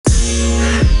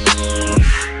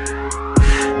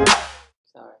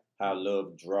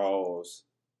love draws,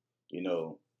 you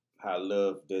know, how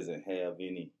love doesn't have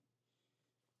any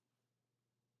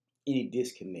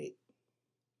disconnect,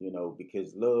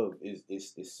 because love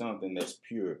is something that's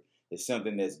pure. It's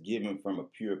something that's given from a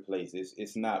pure place.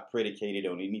 It's not predicated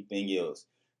on anything else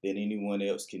that anyone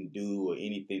else can do or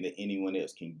anything that anyone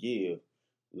else can give.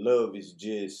 Love is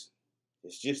just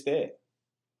it's just that.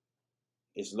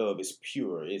 It's love. It's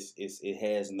pure. It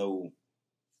has no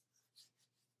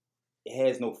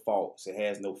faults. It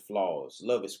has no flaws.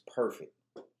 Love is perfect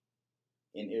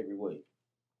in every way.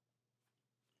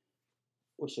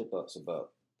 What's your thoughts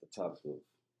about the topic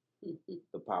of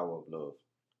the power of love?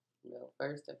 Well,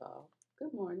 first of all,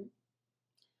 good morning.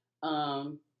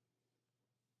 Um,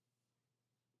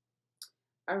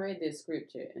 I read this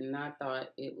scripture and I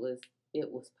thought it was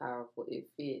powerful. It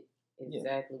fit Yeah,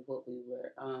 exactly what we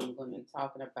were going to be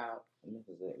talking about. and that's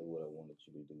exactly what I wanted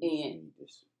you to do. And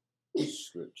Read this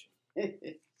scripture.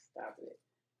 stop it.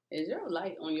 Is your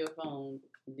light on your phone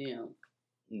dim?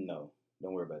 No,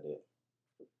 don't worry about that.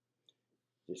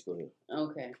 Just go ahead.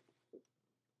 Okay.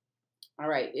 All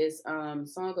right. It's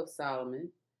Song of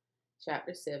Solomon,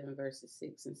 chapter 7, verses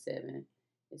 6 and 7.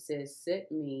 It says,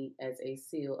 "Set me as a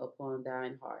seal upon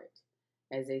thine heart,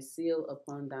 as a seal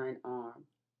upon thine arm.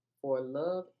 For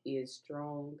love is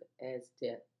strong as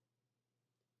death.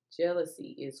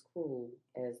 Jealousy is cruel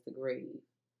as the grave.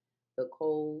 The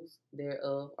coals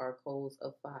thereof are coals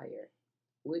of fire,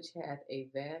 which hath a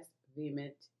vast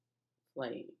vehement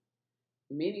flame.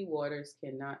 Many waters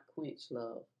cannot quench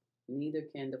love, neither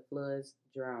can the floods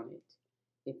drown it.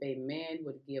 If a man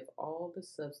would give all the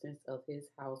substance of his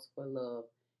house for love,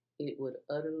 it would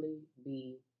utterly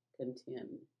be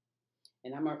contemned."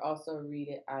 And I'm going to also read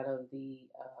it out of the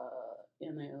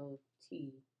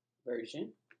NLT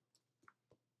version.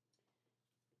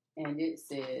 And it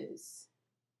says,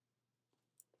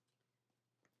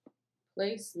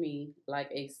 "Place me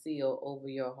like a seal over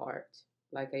your heart,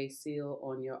 like a seal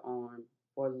on your arm,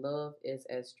 for love is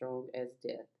as strong as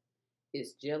death,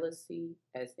 its jealousy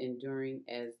as enduring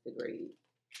as the grave.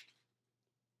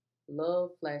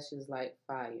 Love flashes like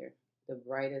fire, the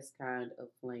brightest kind of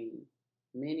flame.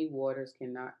 Many waters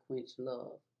cannot quench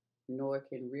love, nor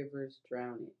can rivers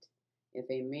drown it. If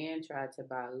a man tried to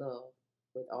buy love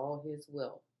with all his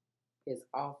wealth, his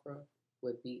offer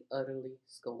would be utterly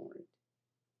scorned."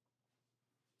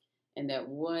 And that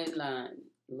one line,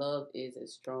 love is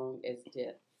as strong as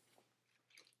death.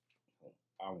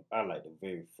 I like the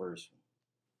very first one.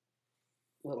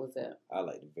 What was that? I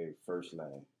like the very first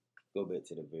line. Go back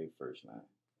to the very first line.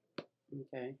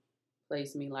 Okay.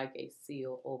 "Place me like a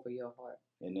seal over your heart."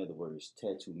 In other words,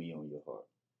 tattoo me on your heart.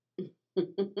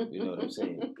 You know what I'm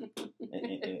saying?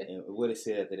 And what it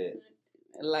said after that.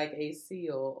 Like a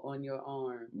seal on your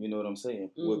arm. You know what I'm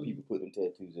saying? Where people put them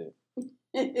tattoos at.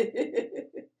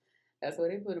 That's where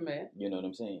they put them at. You know what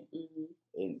I'm saying?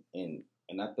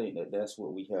 And I think that's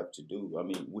what we have to do. I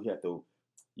mean, we have to,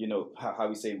 how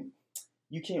we say,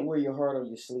 you can't wear your heart on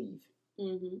your sleeve.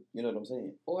 Mm-hmm. You know what I'm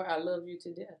saying? Or "I love you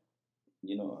to death."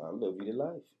 I love you to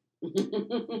life.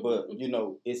 But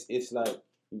it's like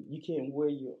you can't wear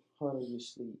your heart on your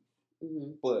sleeve.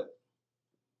 Mm-hmm. But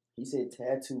he said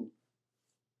tattoo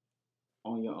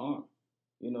on your arm.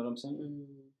 You know what I'm saying?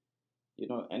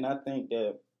 Mm-hmm. And I think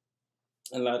that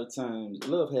a lot of times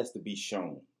love has to be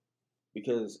shown,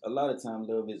 because a lot of times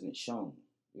love isn't shown.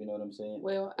 You know what I'm saying?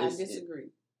 Well, I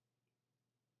disagree.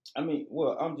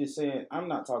 I'm just saying, I'm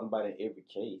not talking about in every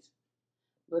case.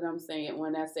 But I'm saying,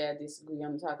 when I say I disagree,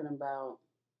 I'm talking about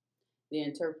the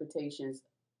interpretations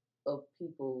of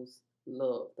people's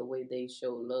love, the way they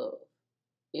show love.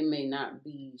 It may not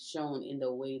be shown in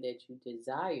the way that you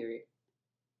desire it,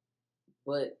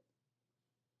 but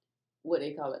what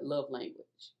they call it, love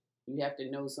language. You have to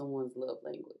know someone's love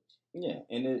language. Yeah,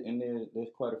 and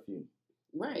there's quite a few.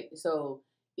 Right. So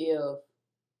if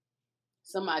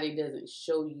somebody doesn't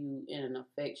show you in an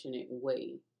affectionate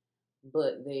way,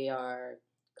 but they are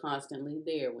constantly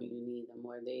there when you need them,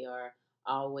 or they are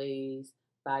always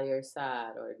by your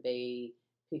side, or they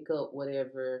pick up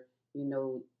whatever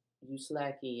you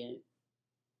slack in,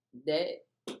 that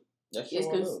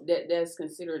that's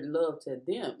considered love to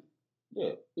them.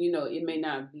 Yeah. It may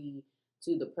not be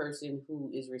to the person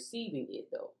who is receiving it,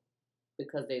 though,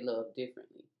 because they love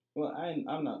differently. Well,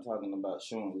 I'm not talking about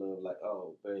showing love like,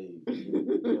 oh, babe.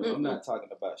 I'm not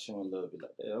talking about showing love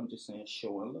like that. I'm just saying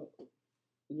showing love.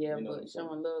 Yeah, but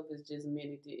showing love is just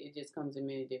it just comes in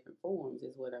many different forms,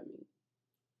 is what I mean.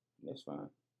 That's fine.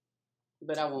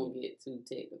 But I won't get too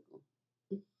technical.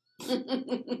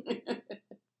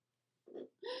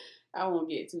 I won't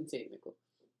get too technical.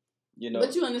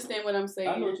 But you understand what I'm saying?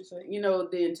 I know what you're saying.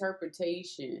 The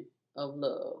interpretation of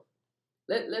love.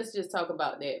 Let's just talk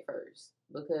about that first,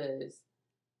 because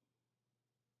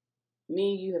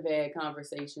me and you have had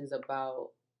conversations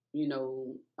about, you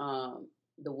know,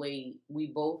 the way we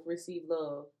both receive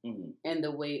love, and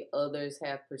the way others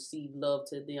have perceived love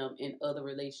to them in other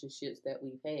relationships that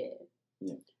we've had.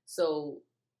 Yeah. So,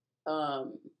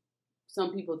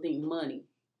 some people think money,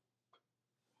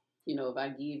 you know, if I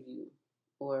give you,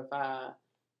 or if I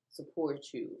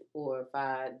support you, or if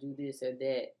I do this or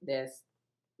that, that's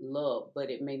love, but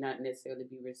it may not necessarily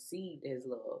be received as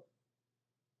love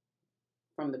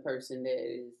from the person that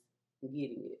is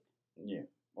getting it. Yeah.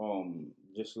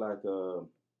 Just like for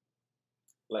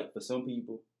some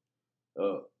people,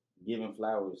 giving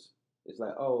flowers, it's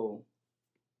like, oh,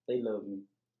 they love me.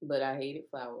 But I hated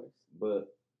flowers.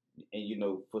 But and you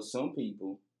know, for some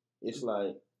people, it's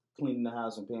like cleaning the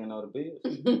house and paying all the bills.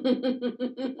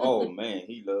 Oh man,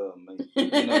 he loved me.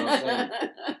 You know what I'm saying?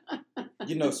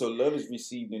 You know, so love is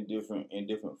received in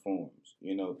different forms.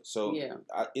 You know, so yeah,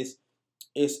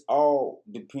 it's all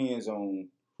depends on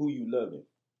who you loving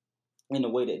and the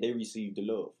way that they receive the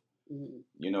love. mm-hmm.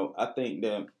 You know, I think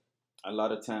that a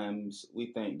lot of times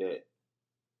we think that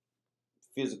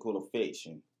physical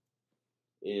affection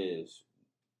is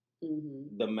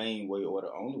mm-hmm. the main way or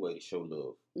the only way to show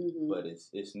love, mm-hmm. but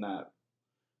it's not.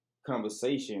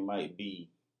 Conversation might be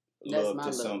That's love my to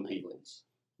love some language. people.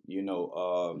 You know,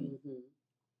 mm-hmm.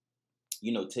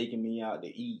 you know, taking me out to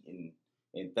eat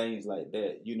and things like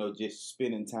that. You know, just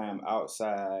spending time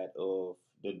outside of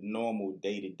the normal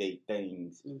day-to-day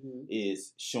things mm-hmm.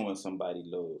 is showing somebody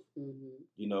love. Mm-hmm.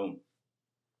 You know,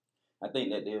 I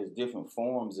think that there's different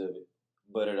forms of it,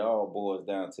 but it all boils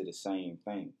down to the same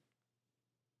thing: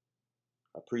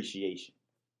 appreciation.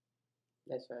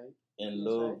 That's right. And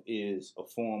That's love right. is a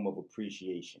form of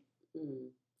appreciation.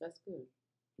 That's good.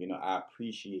 You know, I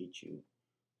appreciate you.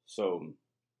 So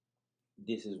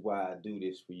this is why I do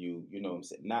this for you. You know what I'm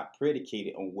saying? Not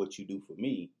predicated on what you do for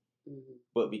me, mm-hmm.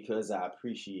 but because I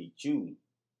appreciate you,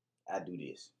 I do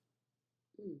this.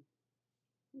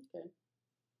 Okay.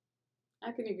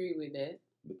 I can agree with that.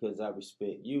 Because I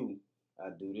respect you, I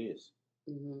do this.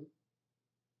 Mm-hmm.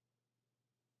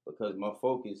 Because my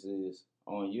focus is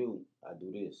on you, I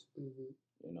do this.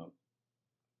 Mm-hmm. You know.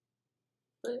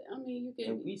 But I mean, you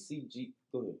can. And we see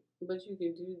Go ahead. But you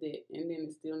can do that and then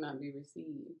it still not be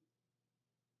received.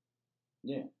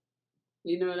 Yeah.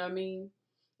 You know what I mean?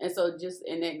 And so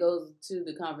and that goes to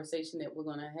the conversation that we're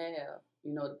gonna have.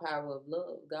 You know, the power of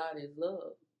love. God is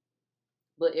love,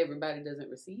 but everybody doesn't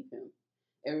receive Him.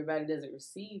 Everybody doesn't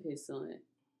receive His Son.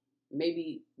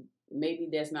 Maybe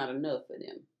that's not enough for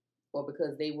them, or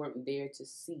because they weren't there to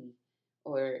see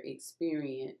or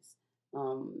experience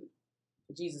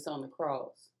Jesus on the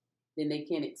cross, then they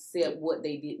can't accept what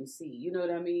they didn't see. You know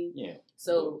what I mean? Yeah.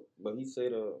 So, but He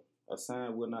said a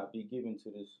sign will not be given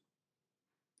to this.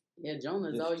 Yeah, Jonah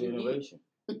is all generation.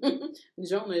 You get.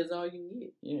 Jonah is all you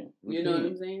get. Yeah. You know what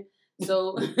I'm saying?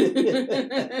 So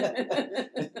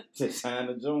the sign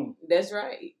of Jonah. That's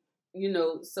right. You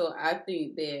know, so I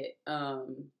think that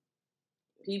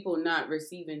people not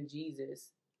receiving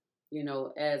Jesus, you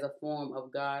know, as a form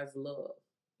of God's love.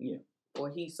 Yeah. Or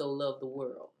He so loved the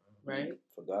world, right?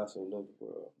 For God so loved the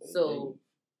world.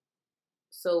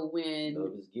 So when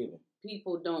love is given,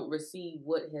 people don't receive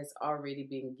what has already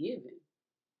been given,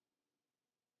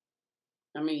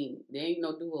 I mean, there ain't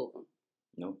no do-over.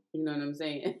 No. You know what I'm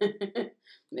saying?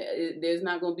 There's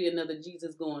not going to be another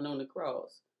Jesus going on the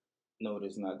cross. No,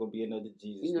 there's not going to be another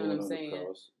Jesus going on the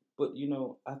cross. But, you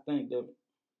know, I think that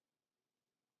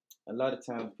a lot of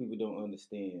times people don't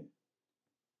understand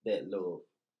that love.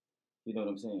 You know what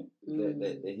I'm saying?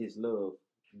 That His love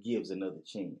gives another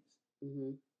chance.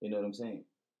 Mm-hmm. You know what I'm saying?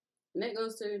 And that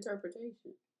goes to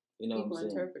interpretation. You know people what I'm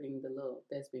saying? Interpreting the love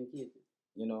that's been given.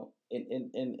 You know, and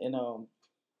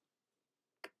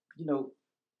you know,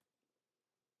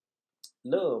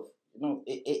 love, you know,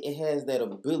 it has that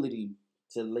ability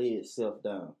to lay itself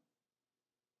down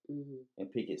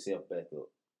and pick itself back up.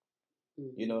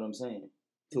 You know what I'm saying?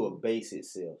 To abase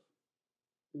itself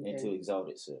and to exalt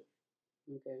itself.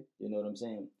 Okay. You know what I'm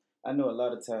saying? I know a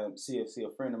lot of times, see, a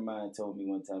friend of mine told me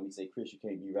one time, he said, Chris, you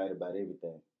can't be right about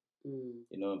everything. You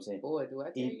know what I'm saying? Boy, do I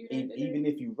tell you that even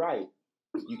if you're right,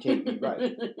 you can't be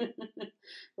right.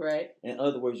 Right. In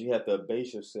other words, you have to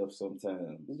abase yourself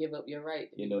sometimes. Give up your right.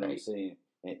 You know what I'm saying?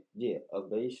 And yeah,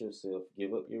 abase yourself,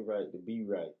 give up your right to be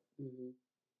right.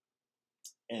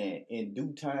 And in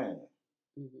due time,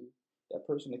 that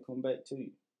person will come back to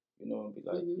you. You know, and be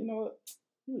like, you know what?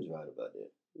 You was right about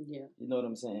that. Yeah. You know what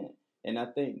I'm saying? And I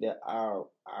think that our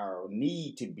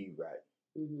need to be right,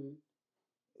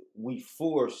 we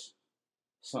force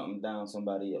something down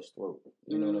somebody else's throat.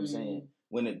 You know what I'm saying?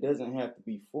 When it doesn't have to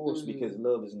be forced, because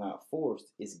love is not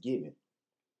forced, it's given.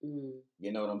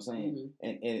 You know what I'm saying?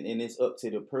 And it's up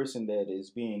to the person that is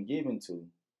being given to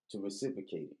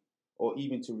reciprocate it, or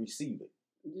even to receive it.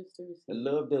 Just to receive. The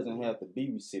love doesn't have to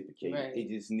be reciprocated. Right. It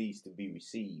just needs to be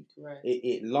received. Right.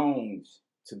 It longs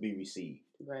to be received.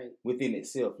 Right. Within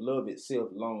itself, love itself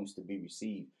longs to be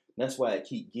received. That's why it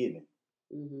keep giving.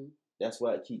 That's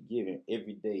why it keep giving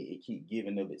every day. It keep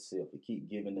giving of itself. It keep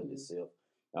giving of itself.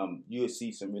 You'll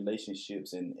see some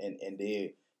relationships and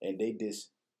they just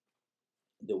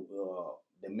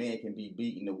the man can be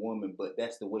beating the woman, but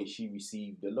that's the way she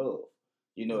received the love.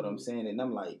 You know what I'm saying? And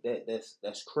I'm like,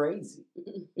 that's crazy.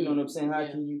 You know what I'm saying? How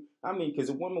can you? I mean, because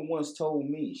a woman once told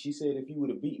me, she said, if you would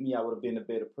have beat me, I would have been a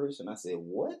better person. I said,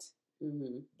 what?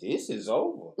 This is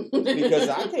over, because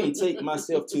I can't take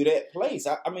myself to that place.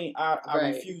 I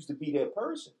refuse to be that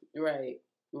person. Right.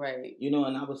 You know,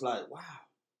 and I was like, wow,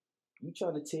 you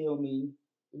trying to tell me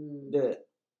that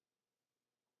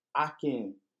I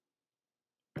can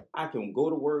go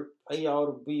to work, pay all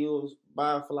the bills,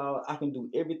 buy a flower, I can do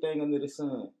everything under the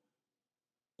sun,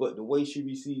 but the way she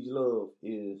receives love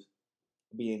is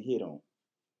being hit on.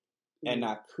 And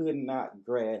I could not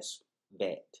grasp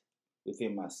that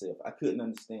within myself. I couldn't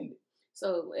understand it.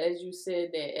 So as you said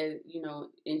that, as you know,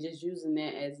 and just using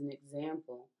that as an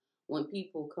example, when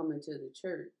people come into the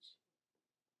church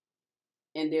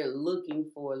and they're looking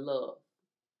for love,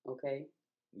 okay?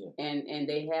 Yeah. And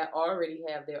they already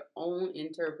have their own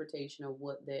interpretation of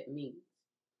what that means.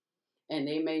 And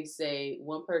they may say,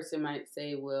 one person might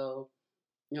say, well,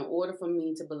 in order for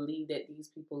me to believe that these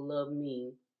people love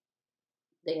me,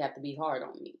 they have to be hard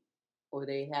on me, or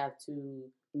they have to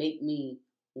make me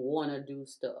want to do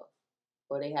stuff,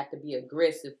 or they have to be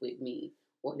aggressive with me,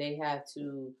 or they have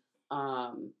to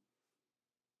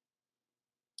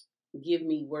give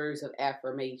me words of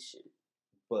affirmation.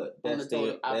 But that's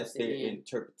their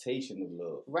interpretation of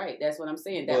love. Right, that's what I'm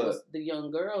saying. That was the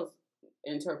young girl's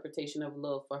interpretation of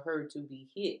love, for her to be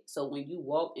hit. So when you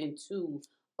walk into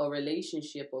a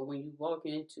relationship, or when you walk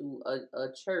into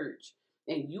a church,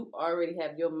 and you already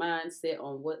have your mind set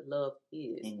on what love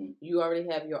is, you already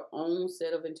have your own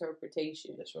set of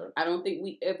interpretation. That's right. I don't think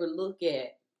we ever look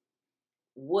at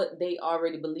what they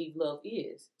already believe love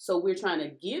is. So we're trying to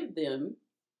give them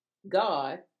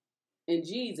God and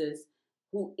Jesus,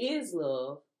 who is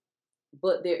love,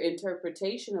 but their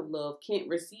interpretation of love can't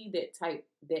receive that type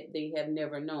that they have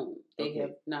never known. They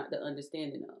have not the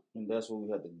understanding of. And that's what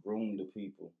we have to groom the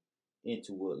people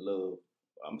into what love,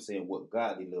 I'm saying what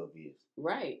godly love is.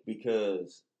 Right.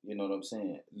 Because, you know what I'm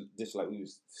saying? Just like we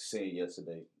was saying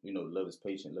yesterday, you know, love is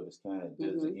patient, love is kind,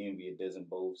 it doesn't envy, it doesn't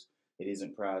boast, it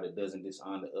isn't proud, it doesn't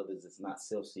dishonor others, it's not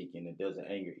self-seeking, it doesn't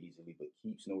anger easily, but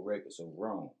keeps no records of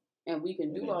wrong. And we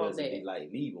can do all that. It doesn't delight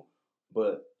in evil.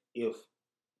 But if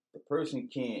the person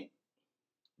can't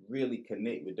really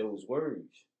connect with those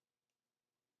words,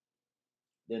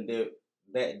 then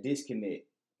that disconnect,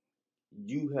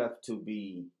 you have to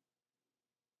be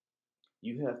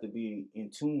in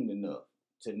tune enough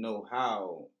to know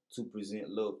how to present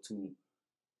love to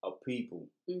a people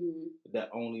that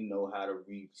only know how to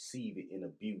receive it in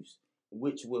abuse,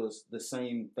 which was the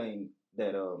same thing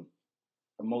that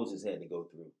Moses had to go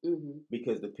through,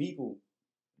 because the people,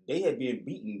 they had been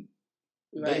beaten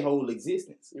their whole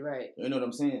existence. Right. You know what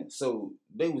I'm saying? So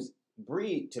they was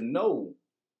bred to know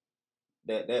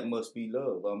that must be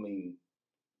love. I mean,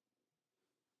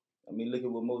 look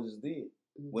at what Moses did.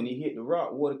 When he hit the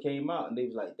rock, water came out, and they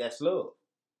was like, that's love.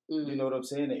 You know what I'm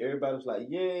saying? And everybody was like,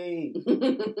 yay.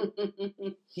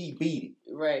 He beat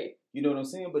it. Right. You know what I'm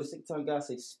saying? But at the same time, God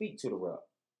said, speak to the rock.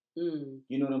 You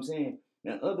know what I'm saying?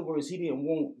 Now, in other words, he didn't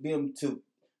want them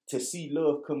to see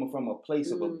love coming from a place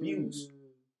of abuse,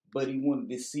 but he wanted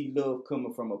to see love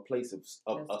coming from a place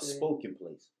of a spoken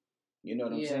place. You know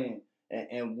what I'm saying?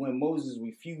 And when Moses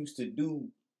refused to do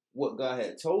what God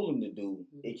had told him to do,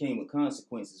 it came with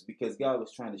consequences, because God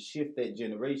was trying to shift that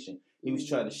generation. He was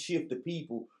trying to shift the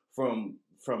people from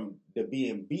the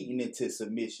being beaten into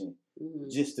submission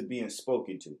just to being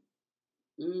spoken to.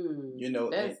 You know,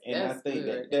 and I think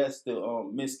that's the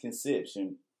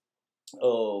misconception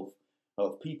of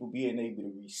people being able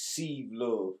to receive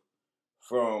love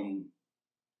from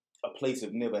a place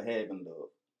of never having love.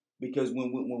 Because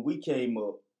when we came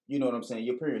up, you know what I'm saying,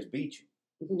 your parents beat you.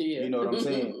 Yeah. You know what I'm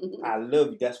saying? I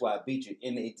love you, that's why I beat you.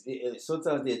 And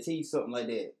sometimes they'll tell you something like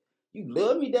that. You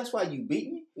love me, that's why you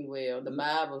beat me? Well, the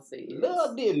Bible says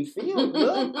love didn't feel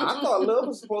good. I thought love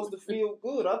was supposed to feel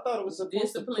good. I thought it was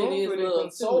supposed to comfort and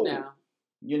console. Now.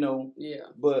 You know?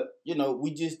 Yeah. But, you know,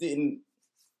 we just didn't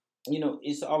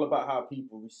it's all about how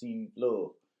people receive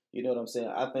love. You know what I'm saying?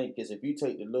 I think because if you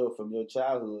take the love from your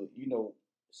childhood,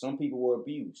 some people were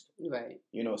abused. Right.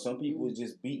 Some people was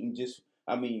just beaten,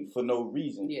 for no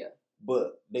reason. Yeah.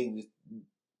 But they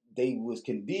was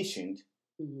conditioned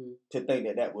to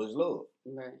think that was love.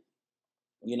 Right.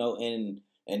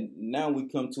 And now we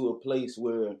come to a place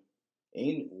where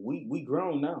we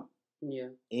grown now. Yeah.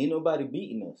 Ain't nobody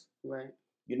beating us. Right.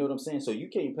 You know what I'm saying? So you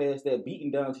can't pass that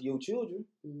beating down to your children,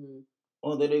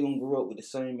 or they're gonna grow up with the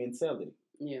same mentality.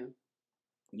 Yeah.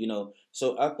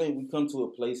 So I think we come to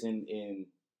a place in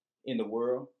the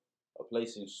world, a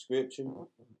place in Scripture.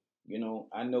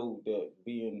 I know that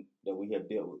being that we have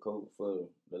dealt with COVID for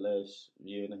the last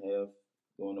year and a half,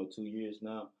 going on 2 years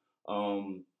now,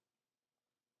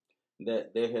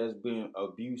 that there has been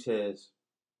abuse has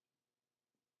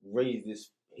raised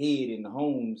its head in the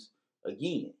homes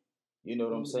again. You know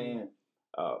what I'm saying?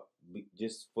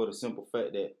 Just for the simple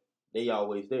fact that they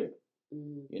always there.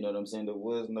 You know what I'm saying?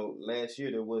 Last year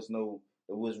there was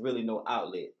really no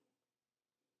outlet.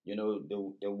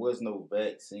 There was no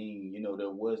vaccine. There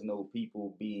was no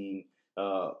people being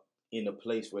in a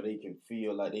place where they can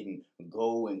feel like they can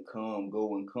go and come,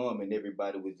 and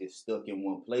everybody was just stuck in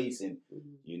one place. And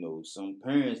some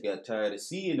parents got tired of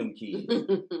seeing them kids.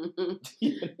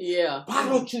 Yeah. Why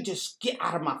don't you just get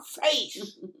out of my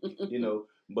face?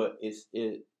 But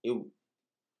it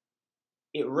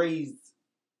raised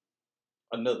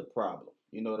another problem.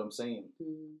 You know what I'm saying?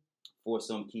 For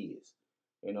some kids.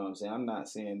 You know what I'm saying? I'm not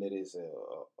saying that it's a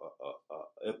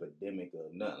epidemic or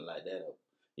nothing like that.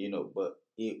 But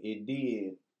it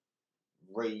did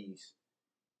raise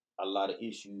a lot of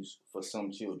issues for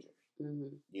some children.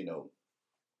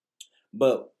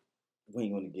 But we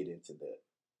ain't going to get into that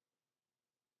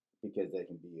because that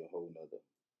can be a whole nother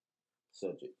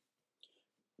subject.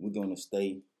 We're going to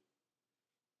stay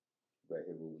right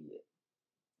here where we at.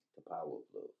 The power of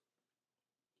love.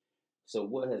 So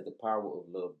what has the power of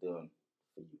love done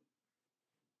for you?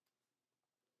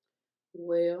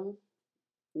 Well,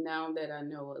 now that I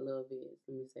know what love is,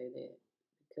 let me say that.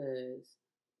 Because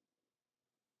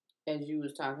as you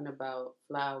was talking about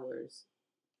flowers,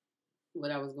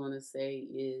 what I was going to say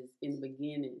is in the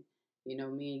beginning, me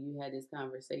and you had this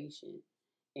conversation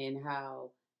and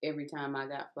how every time I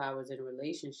got flowers in a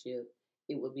relationship,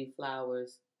 it would be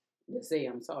flowers to say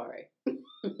I'm sorry.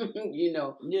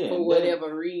 For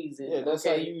whatever reason. Yeah, that's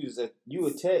how you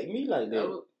attack me like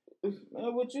that.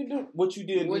 Man, what you do? What you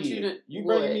did? You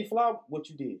bringing me flower? What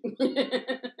you did?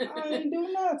 I ain't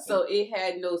do nothing. So it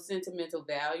had no sentimental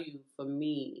value for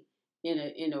me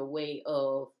in a way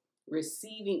of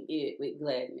receiving it with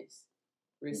gladness,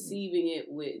 receiving it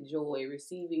with joy,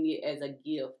 receiving it as a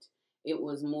gift. It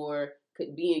was more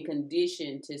being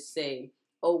conditioned to say,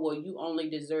 "Oh, well, you only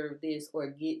deserve this or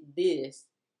get this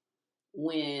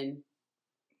when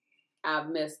I've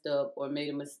messed up or made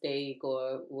a mistake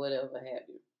or whatever have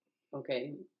you."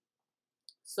 Okay.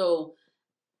 So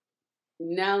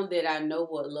now that I know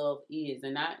what love is,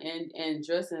 and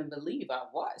trust and believe,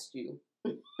 I've watched you.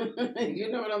 You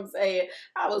know what I'm saying?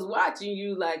 I was watching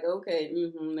you like, okay,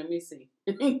 let me see.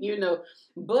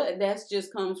 But that's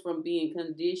just comes from being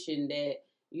conditioned that,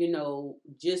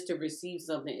 just to receive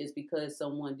something is because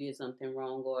someone did something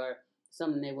wrong or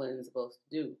something they wasn't supposed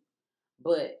to do.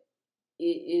 But it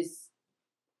is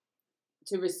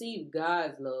to receive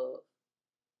God's love,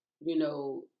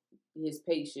 his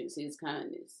patience, his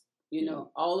kindness,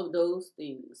 all of those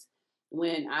things.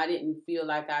 When I didn't feel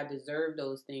like I deserved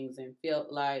those things and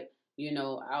felt like,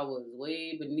 I was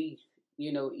way beneath,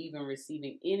 even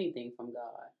receiving anything from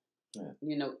God,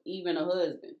 even a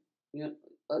husband,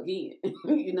 again,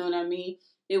 you know what I mean?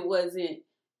 It wasn't,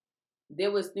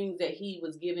 there was things that he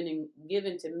was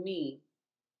given to me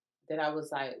that I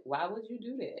was like, why would you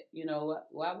do that?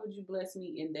 Why would you bless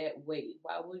me in that way?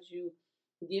 Why would you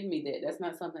give me that? That's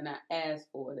not something I asked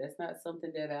for. That's not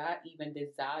something that I even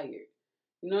desired.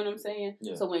 You know what I'm saying?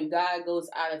 Yeah. So when God goes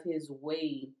out of his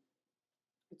way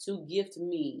to gift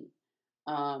me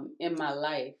in my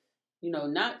life,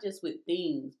 not just with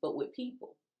things, but with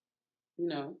people,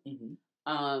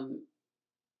 I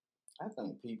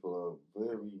think people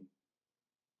are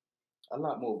a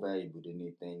lot more valuable than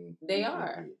anything. They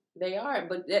are,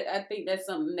 but I think that's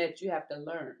something that you have to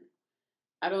learn.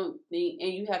 I don't think,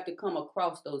 and you have to come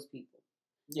across those people.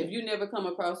 Yeah. If you never come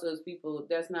across those people,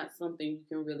 that's not something you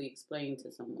can really explain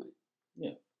to someone.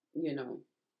 Yeah.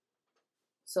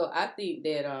 So I think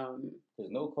that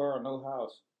there's no car, no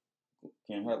house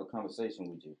can have a conversation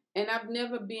with you. And I've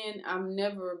never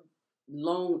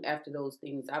longed after those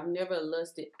things. I've never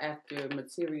lusted after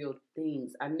material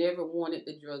things. I never wanted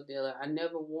the drug dealer. I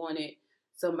never wanted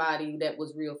somebody that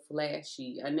was real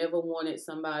flashy. I never wanted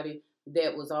somebody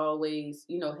that was always,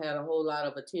 had a whole lot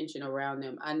of attention around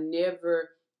them. I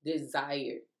never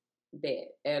desired that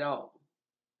at all.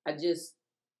 I just,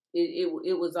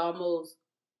 it was almost,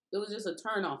 it was just a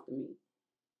turn off to me.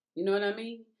 You know what I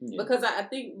mean? Yeah. Because I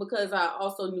think because I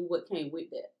also knew what came with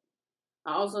that.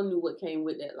 I also knew what came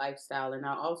with that lifestyle, and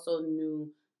I also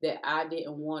knew that I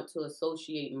didn't want to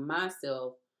associate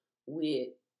myself with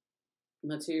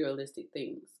materialistic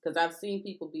things, because I've seen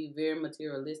people be very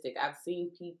materialistic. I've seen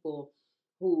people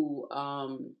who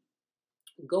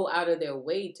go out of their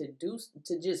way to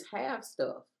just have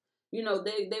stuff. They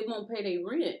won't pay their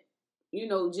rent,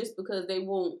 just because they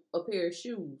want a pair of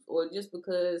shoes, or just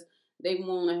because they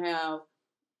want to have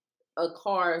a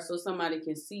car so somebody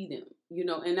can see them.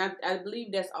 And I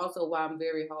believe that's also why I'm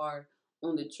very hard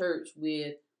on the church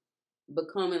with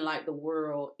becoming like the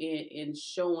world and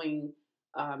showing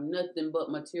nothing but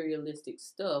materialistic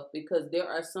stuff, because there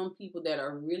are some people that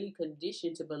are really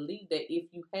conditioned to believe that if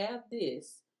you have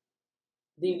this,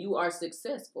 then you are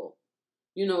successful,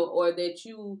 or that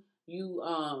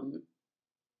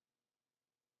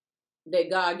that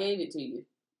God gave it to you,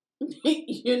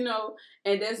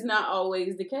 and that's not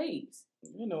always the case.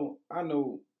 I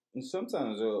know, and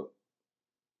sometimes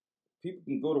people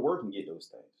can go to work and get those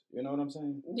things. You know what I'm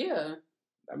saying? Yeah.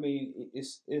 I mean,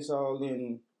 it's all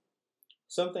in.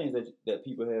 Some things that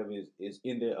people have is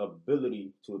in their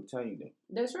ability to obtain them.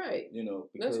 That's right.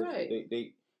 Because that's right.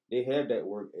 they have that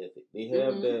work ethic. They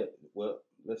have that. Well,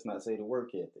 let's not say the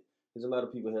work ethic. Because a lot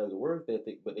of people have the work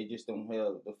ethic, but they just don't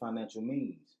have the financial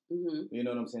means. You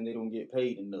know what I'm saying? They don't get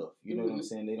paid enough. You know what I'm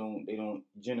saying? They don't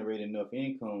generate enough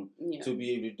income to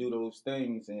be able to do those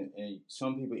things. And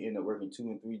some people end up working 2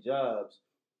 and 3 jobs,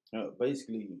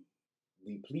 basically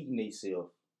depleting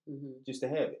themselves just to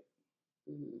have it.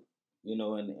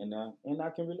 And I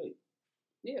can relate.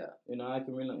 Yeah. I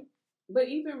can relate. But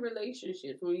even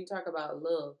relationships, when you talk about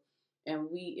love, and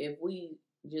if we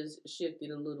just shift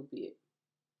it a little bit,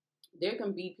 there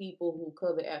can be people who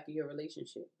covet after your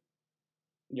relationship.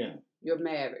 Yeah. Your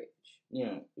marriage.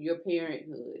 Yeah. Your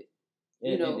parenthood.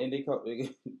 And they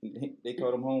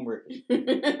call them homewreckers.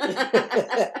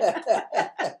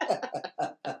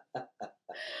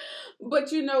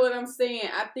 But you know what I'm saying?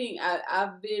 I think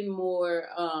I've been more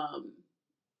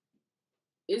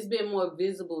it's been more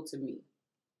visible to me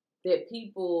that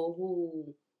people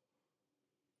who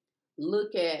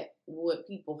look at what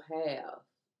people have,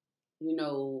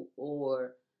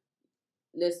 or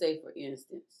let's say, for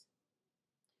instance,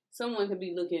 someone could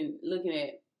be looking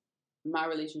at my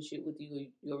relationship with you,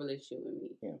 your relationship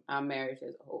with me, our marriage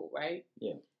as a whole, right?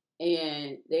 Yeah.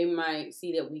 And they might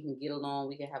see that we can get along,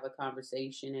 we can have a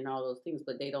conversation and all those things,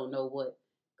 but they don't know what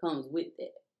comes with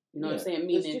that. You know what I'm saying?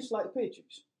 Meaning, it's just like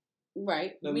pictures.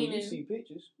 Right. Now, when you see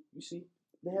pictures, you see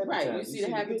the happy times. Right, you see the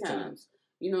happy times.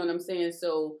 You know what I'm saying?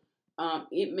 So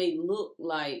it may look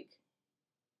like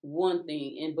one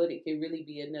thing, but it can really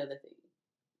be another thing.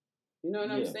 You know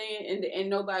what I'm saying? And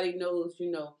nobody knows,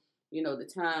 the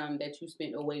time that you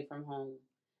spent away from home.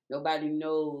 Nobody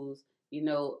knows,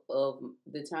 of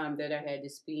the time that I had to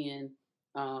spend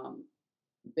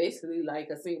basically like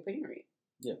a single parent.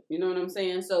 Yeah. You know what I'm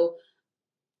saying? So,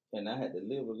 and I had to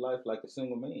live a life like a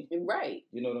single man. Right.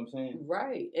 You know what I'm saying?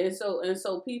 Right. And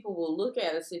so people will look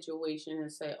at a situation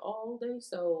and say, oh, they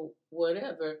so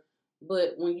whatever.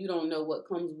 But when you don't know what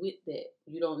comes with that,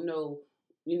 you don't know,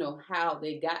 how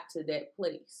they got to that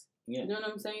place. Yeah. You know what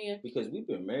I'm saying? Because we've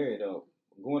been married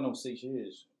going on 6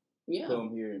 years. Yeah.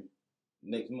 Come here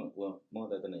next month. Well,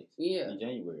 month after next. Yeah. In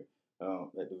January.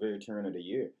 At the very turn of the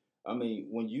year. I mean,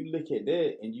 when you look at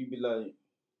that and you be like,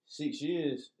 6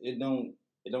 years, it don't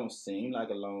seem like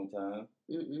a long time.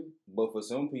 But for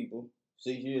some people,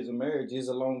 6 years of marriage is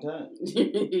a long time.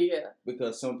 Yeah.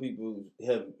 Because some people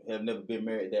have never been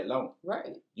married that long.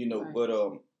 Right. Right. But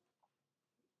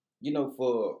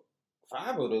for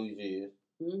 5 of those years,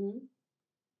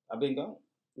 I've been gone.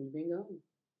 You've been gone.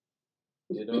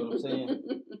 You know what I'm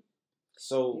saying?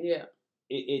 So yeah,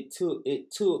 it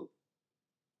took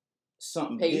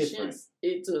something patience. Different.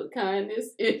 It took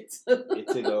kindness. It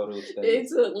took all those things. It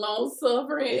took long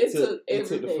suffering. It took everything. It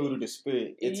took the fruit of the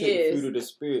spirit. It took the fruit of the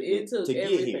spirit to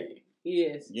everything. Get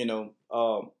here. Yes.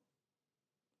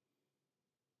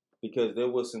 Because there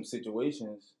were some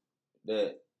situations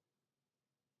that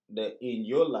in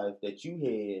your life that you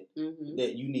had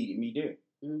that you needed me there.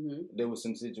 There were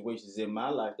some situations in my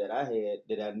life that I had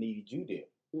that I needed you there.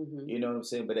 You know what I'm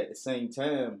saying? But at the same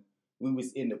time, we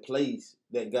was in the place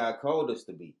that God called us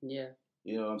to be. Yeah.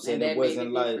 You know what I'm saying? It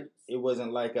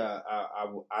wasn't like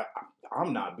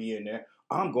I'm not being there.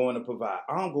 I'm going to provide.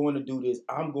 I'm going to do this.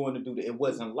 I'm going to do that. It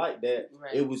wasn't like that.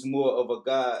 Right. It was more of a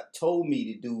God told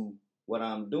me to do what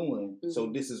I'm doing,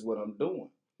 so this is what I'm doing.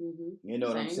 You know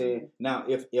what I'm saying? Way. Now,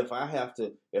 if I have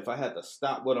to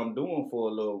stop what I'm doing for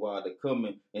a little while to come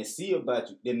in and see about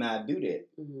you, then I do that.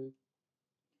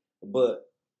 But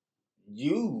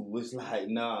you was like,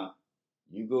 nah,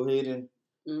 you go ahead and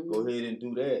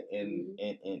do that,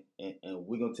 and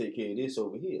we're gonna take care of this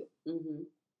over here.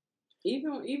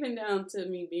 Even down to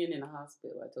me being in the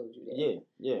hospital, I told you that.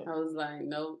 Yeah. I was like,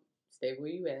 no, stay where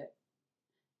you at.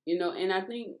 You know, and I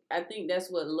think that's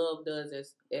what love does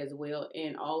as well,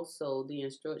 and also the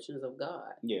instructions of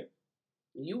God. Yeah.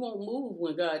 You won't move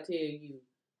when God tell you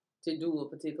to do a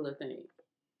particular thing.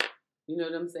 You know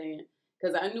what I'm saying?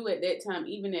 Because I knew at that time,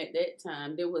 even at that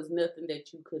time, there was nothing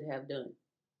that you could have done.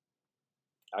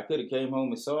 I could have came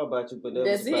home and saw about you, but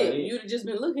that's it. You'd have just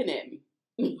been looking at me.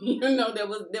 You know, there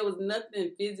was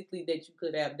nothing physically that you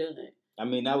could have done. I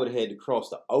mean, I would have had to cross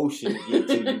the ocean to get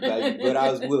to you, baby, but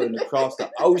I was willing to cross the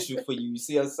ocean for you. You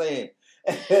see what I'm saying?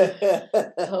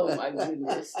 Oh my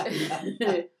goodness!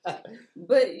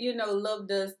 But you know, love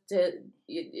does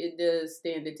it does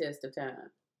stand the test of time.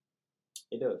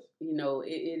 It does. You know, it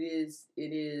is.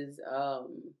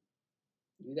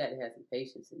 You got to have some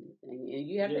patience in this thing, and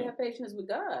you have to have patience with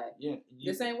God. Yeah,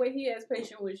 the same way He has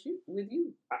patience with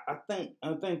you. I think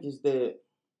is that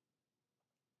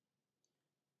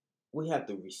we have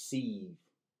to receive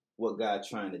what God's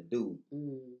trying to do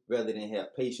rather than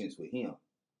have patience with Him.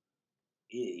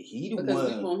 He the because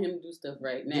one, we want Him to do stuff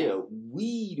right now. Yeah,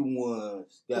 we the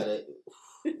ones gotta.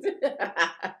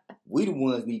 We the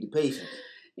ones need the patience.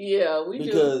 Yeah, we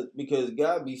do. Because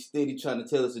God be steady trying to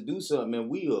tell us to do something, and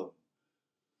we'll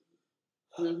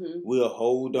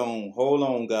hold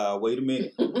on, God. Wait a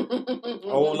minute.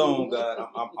 Hold on, God.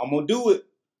 I'm gonna do it.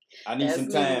 I need some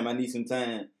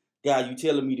time. God, you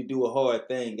telling me to do a hard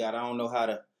thing, God. I don't know how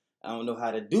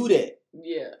to do that.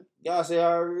 Yeah. God said,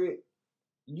 already,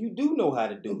 you do know how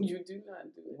to do it. You do not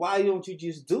do it. Why don't you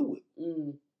just do it?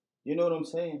 You know what I'm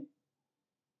saying?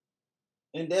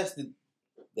 And that's the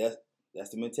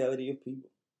mentality of people.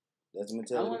 That's the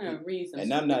mentality. I want to read some.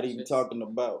 And I'm not even talking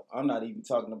about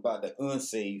the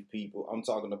unsaved people. I'm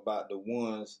talking about the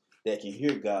ones that can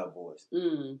hear God's voice.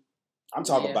 I'm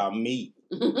talking about me.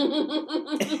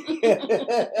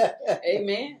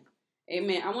 Amen.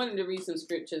 Amen. I wanted to read some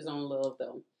scriptures on love,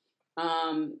 though.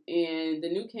 In the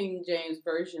New King James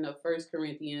Version of 1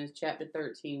 Corinthians chapter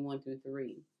 13,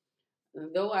 1-3.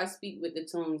 Though I speak with the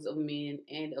tongues of men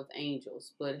and of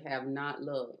angels, but have not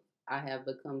love, I have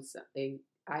become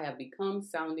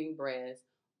sounding brass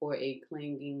or a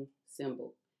clanging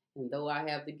cymbal. And though I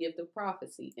have the gift of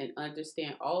prophecy and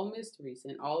understand all mysteries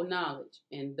and all knowledge,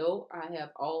 and though I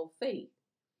have all faith,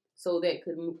 so that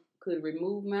could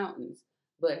remove mountains,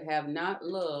 but have not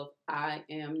love, I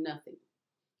am nothing.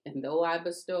 And though I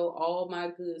bestow all my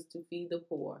goods to feed the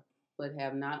poor, but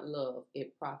have not love,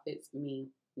 it profits me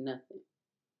nothing.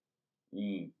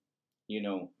 You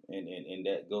know, and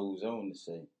that goes on to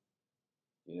say,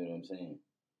 you know what I'm saying?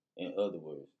 In other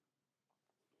words,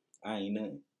 I ain't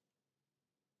nothing.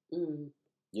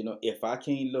 You know, if I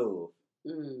can't love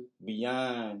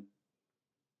beyond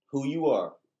who you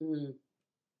are,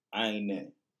 I ain't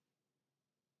nothing.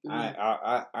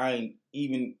 I ain't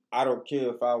even. I don't care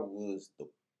if I was the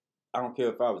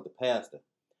pastor.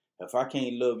 If I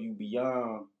can't love you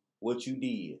beyond what you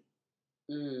did,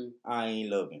 I ain't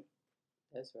loving.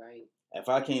 That's right. If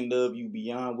I can't love you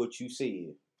beyond what you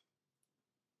said,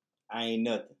 I ain't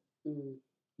nothing.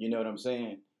 You know what I'm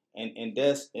saying? And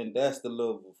that's the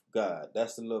love of God.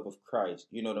 That's the love of Christ.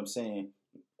 You know what I'm saying?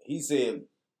 He said,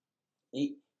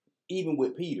 even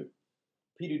with Peter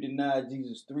denied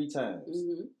Jesus 3 times.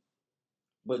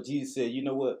 But Jesus said, you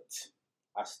know what?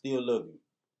 I still love you.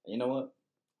 And you know what?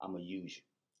 I'm going to use you.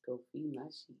 Go feed my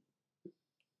sheep.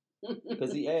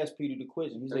 Because he asked Peter the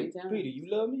question. He said, Peter, you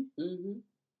love me?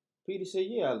 Peter said,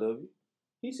 yeah, I love you.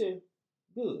 He said,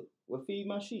 good. Well, feed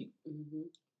my sheep.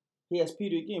 He asked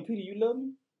Peter again, Peter, you love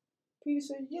me? Peter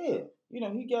said, yeah. You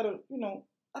know, he got to, you know,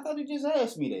 I thought you just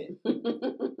asked me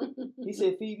that. He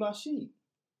said, feed my sheep.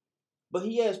 But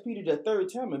he asked Peter the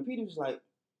 3rd time, and Peter was like,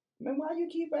 man, why you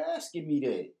keep asking me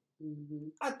that?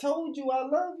 I told you I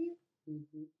love you.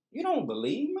 You don't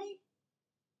believe me?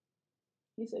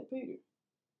 He said, Peter,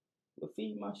 well,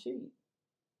 feed my sheep.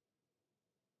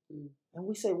 And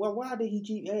we say, well, why did he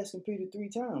keep asking Peter 3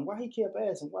 times? Why he kept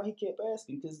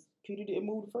asking? Because Peter didn't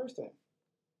move the first time.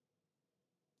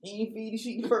 He didn't feed the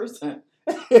sheep the first time.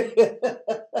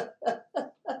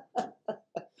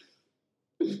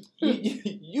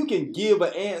 you can give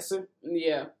an answer.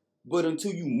 Yeah. But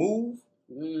until you move,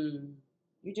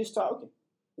 You just talking.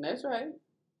 That's right.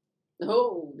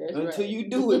 Oh, that's right. Until you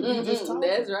do it, you just talking.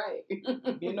 That's right.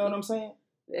 You know what I'm saying?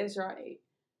 That's right.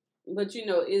 But you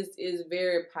know, it's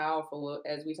very powerful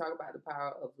as we talk about the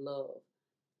power of love.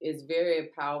 It's very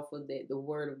powerful that the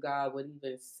Word of God would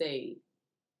even say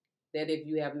that if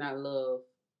you have not love,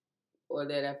 or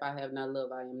that if I have not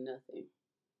love, I am nothing.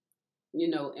 You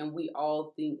know, and we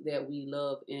all think that we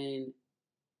love, and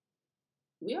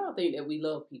we all think that we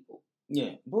love people.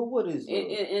 Yeah, but what is love?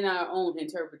 In our own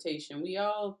interpretation, we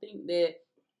all think that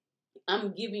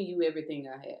I'm giving you everything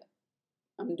I have.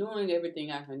 I'm doing everything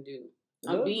I can do.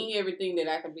 I'm being everything that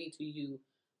I can be to you.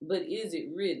 But is it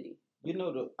really? You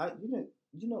know,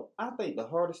 I think the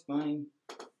hardest thing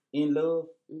in love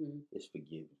is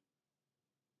forgiving.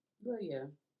 Well, yeah.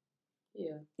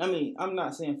 Yeah. I mean, I'm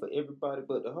not saying for everybody,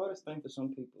 but the hardest thing for some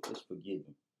people is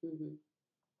forgiving. Mm-hmm.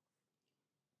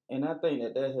 And I think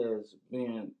that has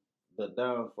been the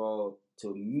downfall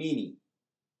to many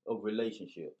of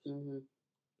relationships. Mm-hmm.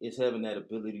 Is having that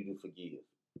ability to forgive.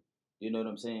 You know what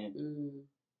I'm saying? Mm-hmm.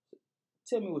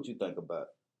 Tell me what you think about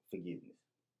forgiveness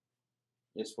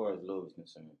as far as love is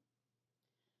concerned.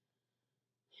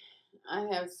 I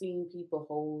have seen people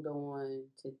hold on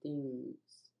to things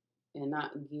and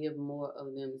not give more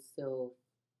of themselves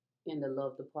in the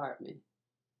love department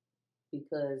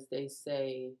because they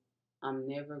say, I'm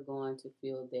never going to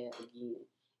feel that again.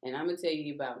 And I'm going to tell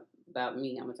you about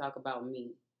me. I'm going to talk about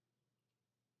me.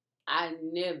 I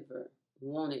never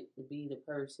wanted to be the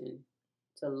person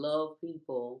to love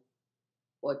people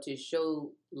or to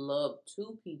show love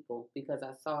to people because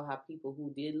I saw how people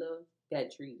who did love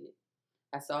got treated.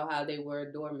 I saw how they were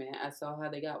a doormat. I saw how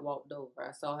they got walked over.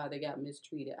 I saw how they got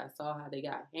mistreated. I saw how they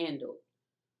got handled.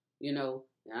 You know,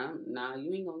 nah,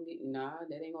 you ain't gonna get,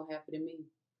 that ain't gonna happen to me.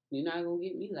 You're not gonna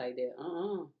get me like that.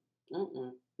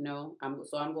 No, I'm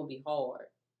gonna be hard.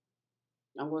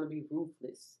 I'm gonna be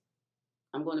ruthless.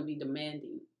 I'm gonna be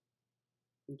demanding.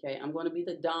 Okay, I'm gonna be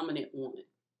the dominant one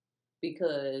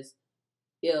because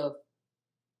if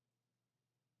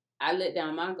I let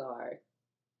down my guard,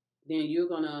 then you're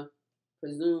gonna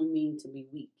presume me to be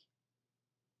weak.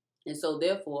 And so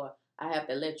therefore, I have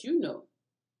to let you know,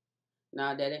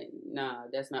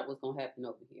 that's not what's gonna happen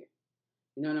over here.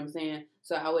 You know what I'm saying?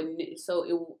 So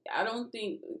I don't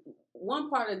think one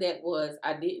part of that was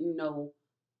I didn't know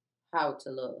how to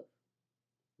love.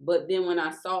 But then when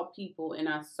I saw people and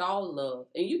I saw love,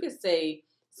 and you could say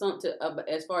something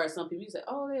as far as some people, you say,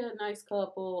 oh, they're a nice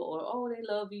couple, or oh, they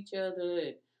love each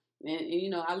other,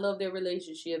 and I love their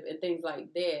relationship and things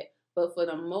like that. But for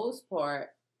the most part,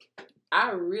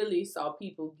 I really saw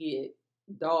people get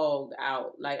dogged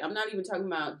out. Like, I'm not even talking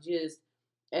about just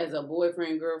as a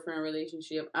boyfriend-girlfriend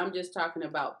relationship. I'm just talking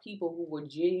about people who were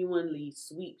genuinely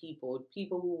sweet people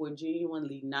who were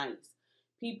genuinely nice,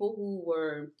 people who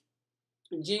were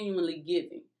genuinely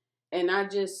giving. And I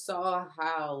just saw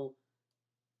how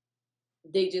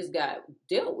they just got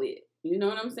dealt with. You know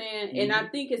what I'm saying? Mm-hmm. And I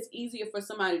think it's easier for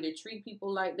somebody to treat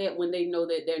people like that when they know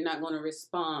that they're not going to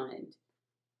respond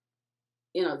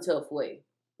in a tough way.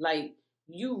 Like,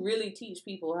 you really teach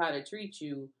people how to treat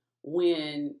you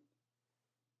when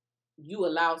you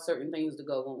allow certain things to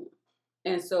go on.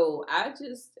 And so I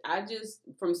just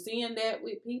from seeing that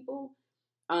with people,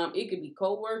 it could be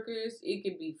coworkers, it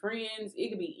could be friends, it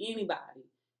could be anybody.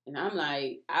 And I'm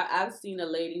like, I've seen a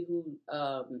lady who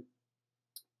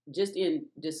just in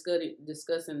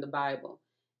discussing the Bible,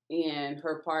 and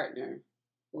her partner,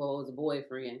 well, it was a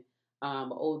boyfriend,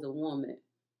 an older woman.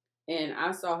 And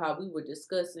I saw how we were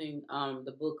discussing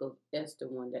the book of Esther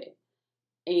one day.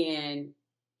 And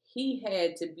he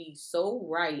had to be so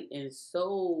right and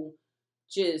so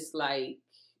just like,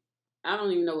 I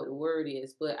don't even know what the word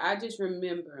is, but I just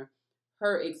remember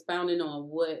her expounding on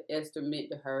what Esther meant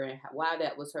to her and why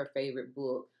that was her favorite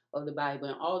book of the Bible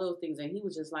and all those things. And he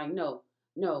was just like, no,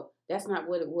 that's not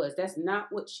what it was. That's not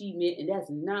what she meant. And that's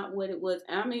not what it was.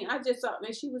 And I mean, I just thought,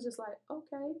 man, she was just like,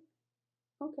 okay,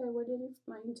 well, then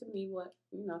explain to me what,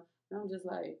 and I'm just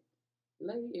like,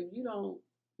 lady, if you don't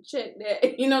check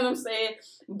that, you know what I'm saying?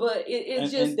 But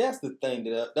and that's the thing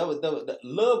that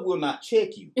love will not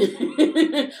check you.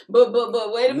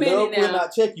 but wait a minute love now. Will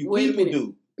not check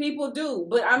you. People do,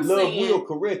 but I'm love saying will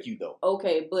correct you though.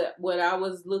 Okay, but what I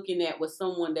was looking at was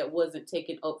someone that wasn't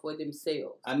taking up for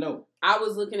themselves. I know. I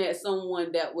was looking at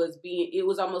someone that was it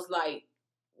was almost like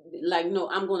no,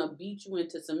 I'm gonna beat you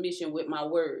into submission with my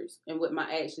words and with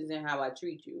my actions and how I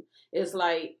treat you. It's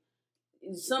like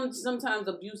sometimes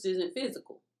abuse isn't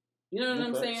physical. You know what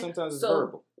I'm saying? Sometimes it's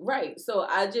verbal. Right. So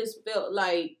I just felt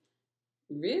like,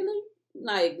 really?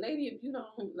 Like, lady, if you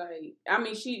don't, like, I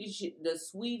mean, she the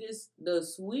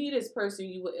sweetest person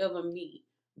you would ever meet.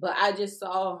 But I just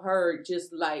saw her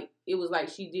just like, it was like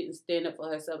she didn't stand up for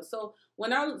herself. So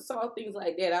when I saw things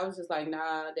like that, I was just like,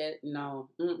 nah, no,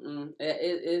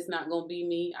 it's not gonna be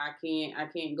me. I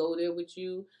can't go there with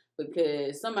you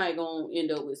because somebody gonna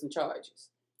end up with some charges.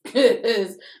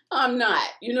 Because I'm not,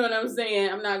 you know what I'm saying?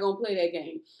 I'm not gonna play that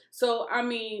game. So I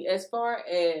mean, as far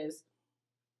as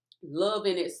love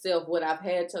in itself, what I've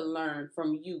had to learn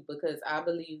from you, because I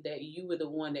believe that you were the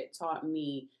one that taught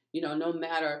me, no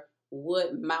matter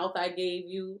what mouth I gave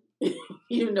you,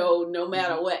 no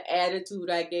matter what attitude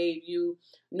I gave you,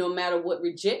 no matter what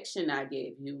rejection I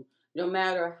gave you, no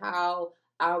matter how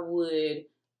I would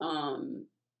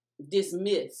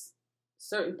dismiss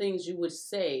certain things you would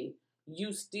say,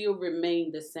 you still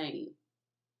remain the same.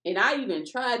 And I even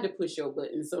tried to push your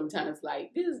button sometimes,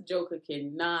 like, this joker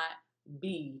cannot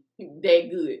be that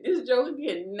good. This joker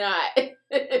cannot.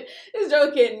 This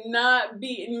joker cannot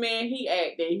be, man, he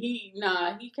acting.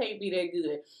 He can't be that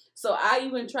good. So I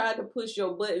even tried to push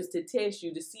your buttons to test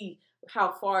you to see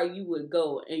how far you would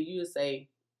go. And you would say,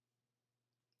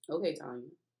 okay, Tanya,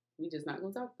 we just not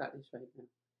going to talk about this right now.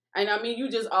 And I mean, you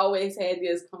just always had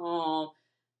this calm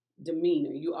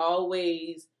demeanor. You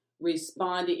always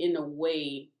responded in a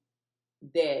way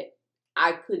that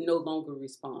I could no longer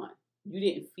respond. You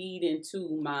didn't feed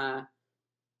into my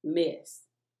mess.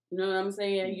 You know what I'm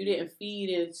saying? Mm-hmm. You didn't feed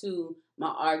into my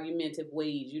argumentative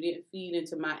ways. You didn't feed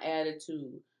into my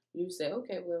attitude. You say,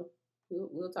 okay, well,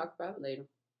 we'll talk about it later.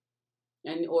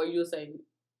 Or you'll say,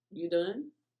 you done?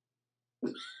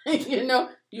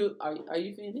 You are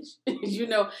you finished?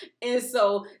 And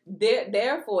so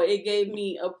therefore it gave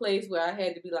me a place where I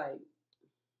had to be like,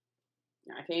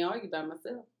 I can't argue by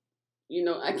myself.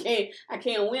 I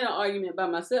can't win an argument by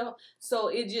myself. So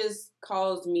it just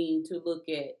caused me to look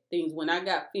at things. When I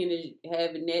got finished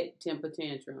having that temper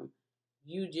tantrum,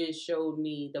 you just showed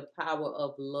me the power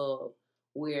of love,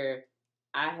 where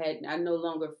I no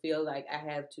longer feel like I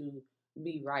have to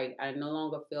be right. I no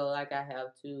longer feel like I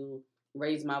have to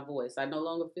raise my voice. I no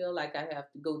longer feel like I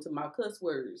have to go to my cuss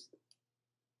words.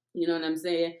 You know what I'm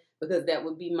saying? Because that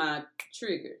would be my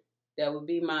trigger. That would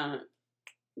be my,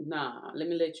 nah, let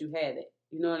me let you have it.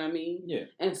 You know what I mean? Yeah.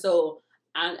 And so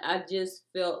I just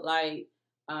felt like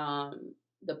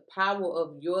the power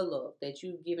of your love that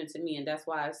you've given to me. And that's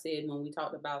why I said, when we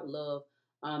talked about love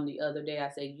the other day, I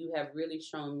said, you have really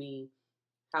shown me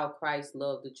how Christ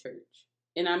loved the church.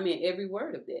 And I meant every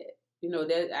word of that.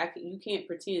 You can't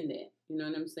pretend that. You know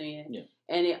what I'm saying? Yeah.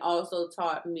 And it also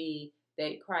taught me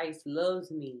that Christ loves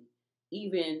me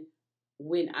even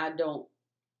when I don't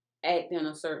act in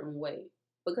a certain way,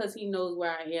 because he knows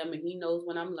where I am, and he knows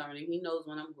when I'm learning. He knows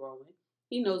when I'm growing.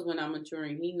 He knows when I'm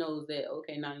maturing. He knows that,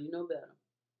 okay, now you know better.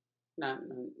 Now,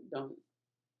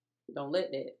 don't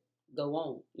let that go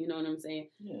on. You know what I'm saying?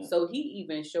 Yeah. So he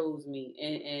even shows me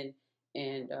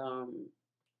and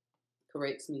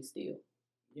corrects me still.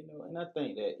 And I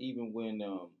think that even when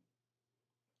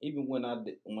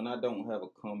I don't have a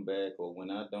comeback, or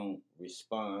when I don't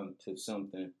respond to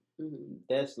something, mm-hmm.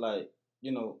 that's like,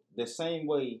 the same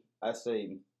way I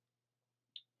say,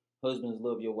 husbands,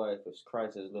 love your wife as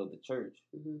Christ has loved the church.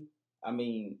 Mm-hmm. I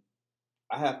mean,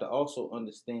 I have to also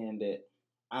understand that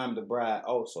I'm the bride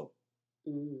also.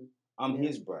 Mm-hmm. I'm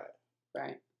his bride.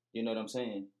 Right. You know what I'm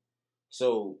saying?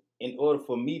 So in order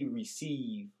for me to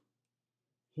receive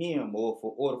him, or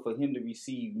for order for him to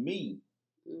receive me,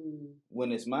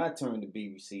 when it's my turn to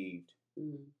be received,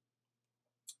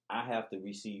 I have to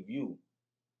receive you.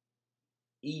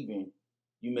 Even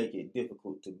you make it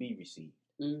difficult to be received.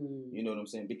 Mm-hmm. You know what I'm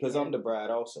saying? Because I'm the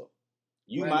bride also.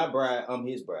 You my bride, I'm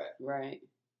his bride. Right.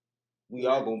 We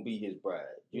all gonna be his bride.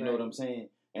 You know what I'm saying?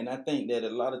 And I think that a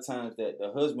lot of times that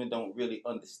the husband don't really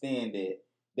understand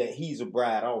that he's a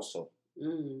bride also.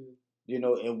 Mm.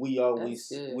 And we always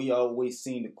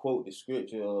seem to quote the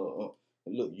scripture.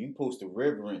 Look, you supposed to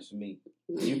reverence me.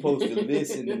 You supposed to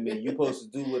listen to me. You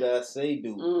supposed to do what I say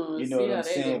do. You know what I'm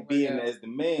saying? Being as the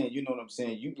man, you know what I'm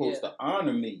saying? You supposed to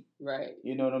honor me. Right.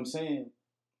 You know what I'm saying?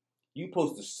 You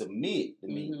supposed to submit to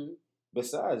me. Mm-hmm.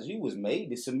 Besides, you was made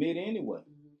to submit anyway.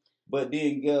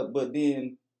 Mm-hmm. But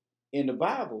then in the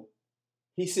Bible,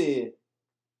 he said,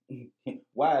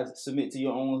 wives, submit to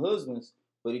your own husbands.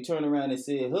 But he turned around and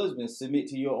said, husbands, submit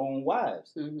to your own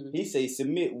wives. Mm-hmm. He say,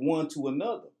 submit one to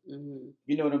another. Mm-hmm.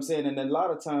 You know what I'm saying? And a lot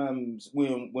of times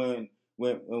when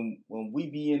we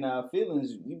be in our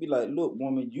feelings, we be like, look,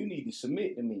 woman, you need to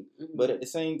submit to me. Mm-hmm. But at the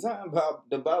same time,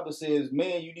 the Bible says,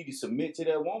 man, you need to submit to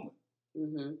that woman.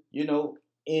 Mm-hmm.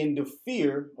 In the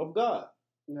fear of God.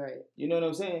 Right. You know what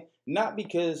I'm saying? Not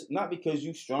because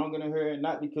you stronger than her,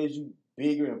 not because you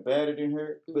bigger and better than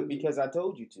her, but because I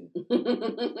told you to.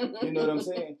 You know what I'm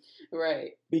saying?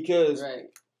 Right. Because right.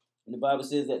 the Bible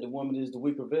says that the woman is the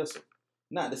weaker vessel.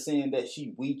 Not to saying that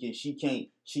she weak and she can't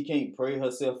pray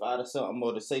herself out of something,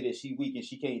 or to say that she weak and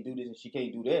she can't do this and she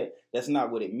can't do that. That's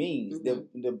not what it means.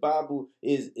 The Bible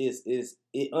it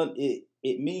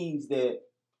means that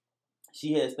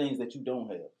she has things that you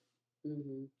don't have.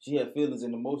 She has feelings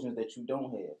and emotions that you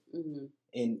don't have.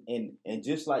 And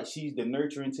just like she's the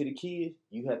nurturing to the kids,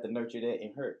 you have to nurture that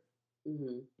in her.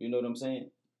 You know what I'm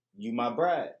saying? You my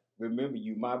bride. Remember,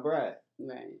 you my bride.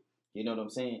 Right. You know what I'm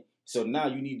saying? So now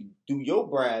you need to do your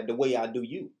bride the way I do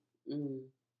you.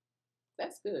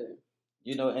 That's good.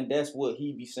 You know, and that's what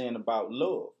he be saying about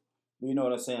love. You know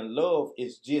what I'm saying? Love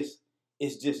is just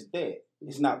that.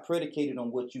 It's not predicated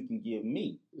on what you can give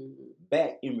me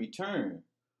back in return,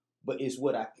 but it's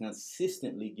what I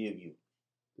consistently give you.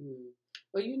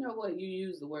 Well, you know what? You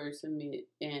use the word submit,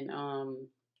 and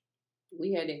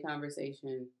we had that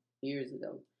conversation years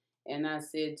ago. And I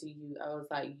said to you, I was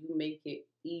like, you make it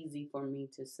easy for me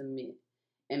to submit.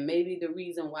 And maybe the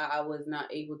reason why I was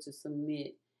not able to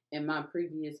submit in my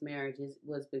previous marriages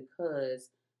was because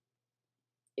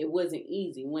it wasn't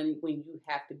easy when you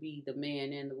have to be the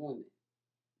man and the woman.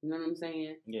 You know what I'm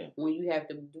saying? Yeah. When you have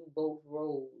to do both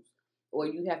roles, or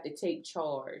you have to take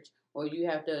charge, or you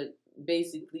have to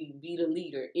basically be the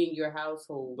leader in your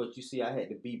household. But you see, I had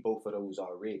to be both of those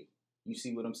already. You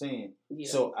see what I'm saying? Yeah.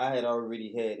 So I had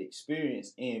already had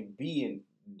experience in being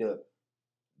the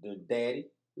daddy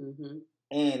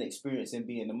and experience in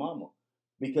being the mama.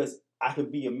 Because I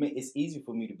could be a man. It's easy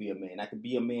for me to be a man. I could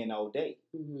be a man all day.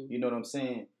 You know what I'm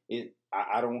saying?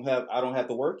 I don't have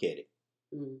to work at it.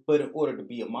 But in order to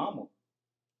be a mama,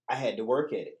 I had to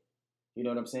work at it. You know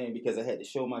what I'm saying? Because I had to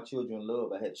show my children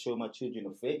love. I had to show my children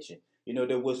affection. You know,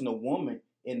 there was no woman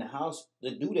in the house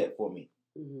to do that for me.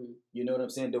 You know what I'm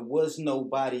saying? There was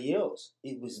nobody else.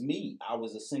 It was me. I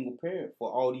was a single parent for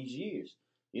all these years.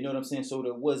 You know what I'm saying? So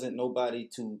there wasn't nobody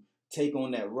to take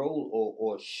on that role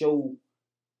or show.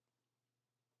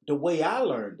 The way I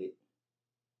learned it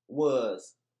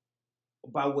was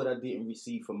by what I didn't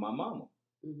receive from my mama.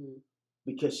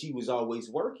 Because she was always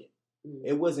working.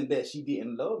 It wasn't that she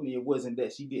didn't love me. It wasn't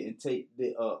that she didn't take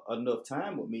enough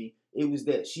time with me. It was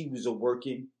that she was a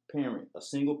working parent, a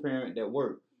single parent that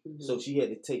worked. So she had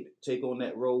to take on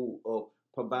that role of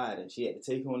providing. She had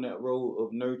to take on that role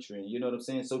of nurturing. You know what I'm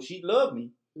saying? So she loved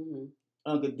me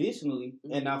unconditionally,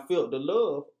 and I felt the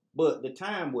love, but the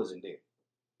time wasn't there.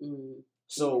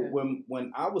 So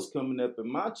when I was coming up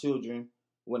and my children,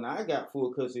 when I got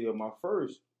full custody of my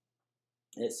first,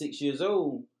 at 6 years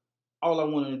old, all I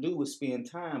wanted to do was spend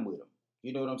time with them.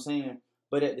 You know what I'm saying?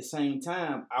 But at the same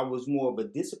time, I was more of a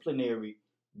disciplinary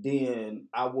than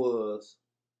I was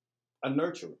a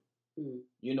nurturer.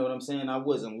 You know what I'm saying? I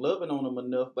wasn't loving on them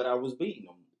enough, but I was beating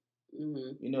them.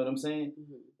 You know what I'm saying?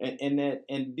 And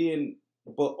then,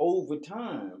 but over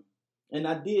time, and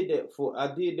I did that for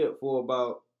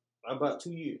about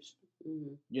 2 years.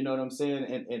 You know what I'm saying?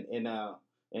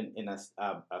 And I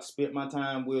spent my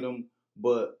time with him,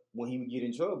 but when he would get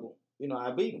in trouble, you know,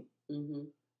 I beat him.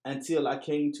 Until I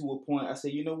came to a point, I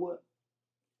said, you know what?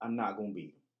 I'm not gonna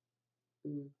beat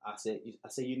him. I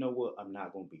said, you know what? I'm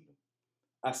not gonna beat him.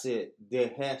 I said,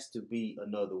 there has to be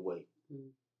another way.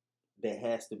 There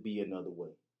has to be another way.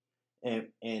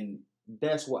 And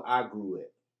that's where I grew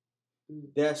at.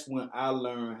 That's when I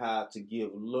learned how to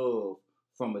give love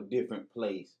from a different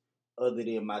place other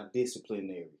than my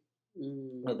disciplinary.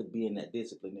 Other being that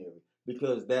disciplinary.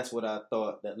 Because that's what I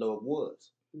thought that love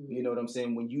was. You know what I'm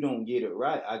saying? When you don't get it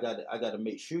right, I gotta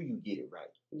make sure you get it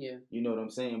right. Yeah. You know what I'm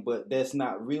saying? But that's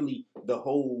not really the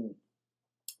whole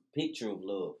picture of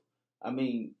love. I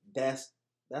mean, that's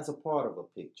a part of a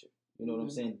picture. You know what I'm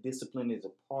saying? Discipline is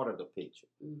a part of the picture.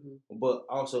 But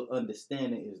also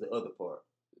understanding is the other part.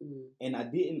 And I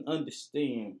didn't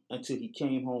understand until he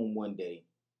came home one day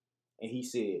and he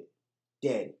said,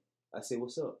 Daddy. I said,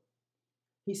 what's up?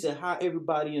 He said, how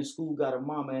everybody in school got a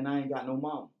mama and I ain't got no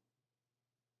mama?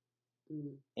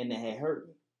 And that had hurt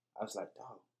me. I was like,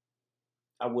 dog,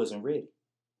 I wasn't ready.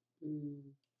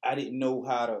 I didn't know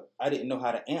how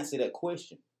to answer that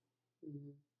question.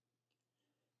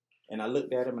 And I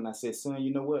looked at him and I said, son,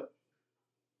 you know what?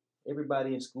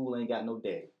 Everybody in school ain't got no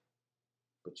daddy,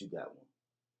 but you got one.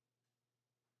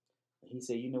 And he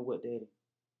said, you know what, Daddy?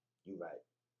 You're right.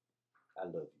 I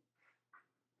love you.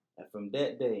 And from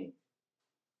that day,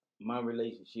 my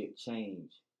relationship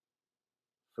changed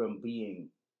from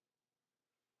being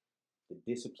the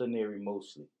disciplinary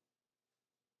mostly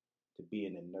to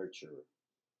being a nurturer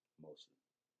mostly.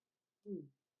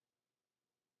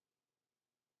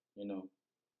 You know?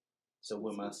 So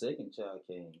when my second child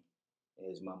came and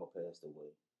his mama passed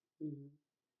away, Mm-hmm.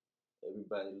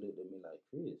 everybody looked at me like,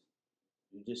 Chris,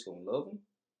 you just gonna love him?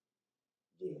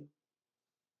 Yeah,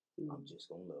 Mm-hmm. I'm just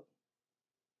gonna love him.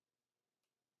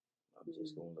 I'm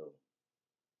just gonna love him.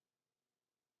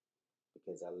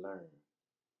 Because I learned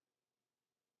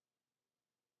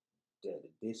that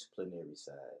the disciplinary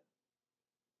side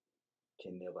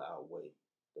can never outweigh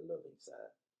the loving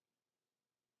side.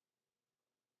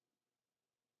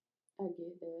 I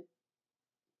get that.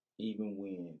 Even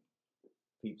when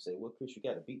people say, "Well, Chris, you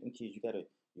gotta beat them kids. You gotta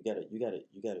correct them. You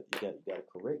gotta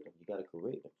correct them. You gotta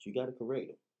correct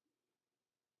them.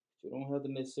 You don't have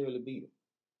to necessarily beat them."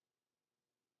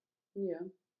 Yeah.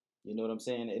 You know what I'm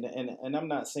saying? And I'm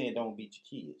not saying don't beat your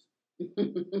kids,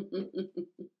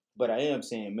 but I am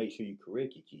saying make sure you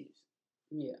correct your kids.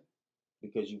 Yeah.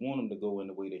 Because you want them to go in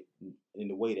the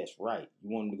way that's right. You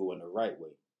want them to go in the right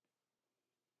way.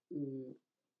 Mm-hmm.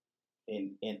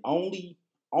 And only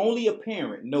a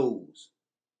parent knows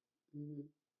Mm-hmm.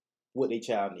 what their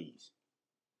child needs.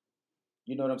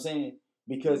 You know what I'm saying?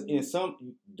 Because in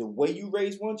the way you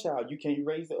raise one child, you can't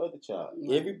raise the other child.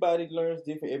 Right. Everybody learns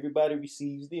different. Everybody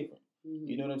receives different. Mm-hmm.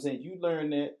 You know what I'm saying? You learn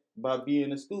that by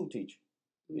being a school teacher.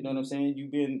 Mm-hmm. You know what I'm saying?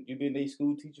 You've been a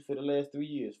school teacher for the last 3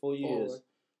 years, 4 years.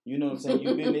 You know what I'm saying?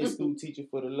 You've been a school teacher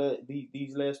for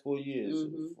these last 4 years,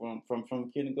 mm-hmm.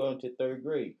 from kindergarten to 3rd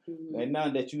grade. Mm-hmm. And now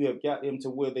that you have got them to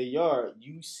where they are,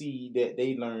 you see that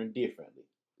they learn differently.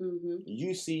 Mm-hmm.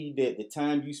 You see that the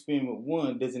time you spend with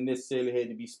one doesn't necessarily have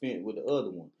to be spent with the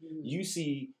other one. Mm-hmm. You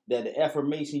see that the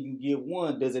affirmation you give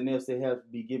one doesn't necessarily have to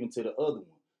be given to the other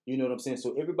one. You know what I'm saying?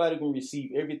 So everybody gonna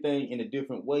receive everything in a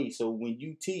different way. So when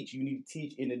you teach, you need to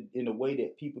teach in a way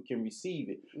that people can receive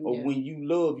it. Yeah. Or when you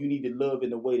love, you need to love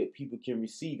in a way that people can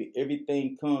receive it.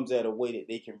 Everything comes at a way that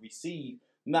they can receive.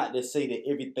 Not to say that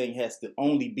everything has to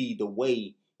only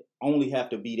have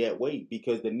to be that way,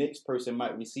 because the next person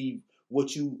might receive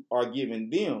what you are giving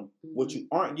them. Mm-hmm. What you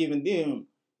aren't giving them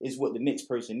is what the next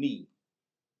person needs.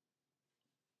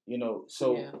 You know,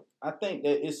 so yeah. I think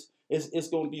that it's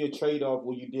going to be a trade-off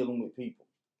when you're dealing with people.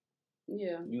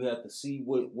 Yeah. You have to see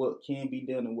what can be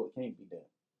done and what can't be done.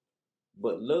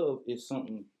 But love is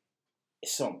something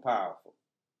powerful.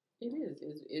 It is.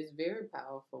 It's very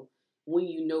powerful when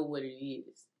you know what it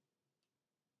is.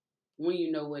 When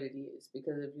you know what it is.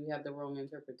 Because if you have the wrong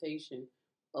interpretation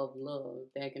of love,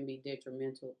 that can be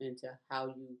detrimental into how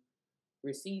you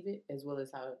receive it as well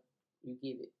as how you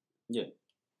give it. Yeah.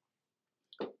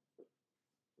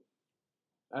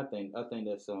 I think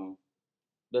that's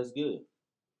good,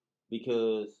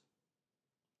 because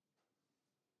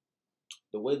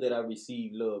the way that I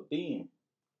received love then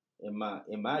in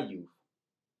my youth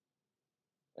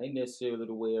ain't necessarily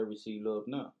the way I receive love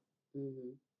now. Mm-hmm.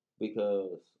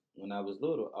 Because when I was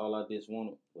little, all I just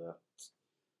wanted,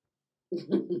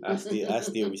 I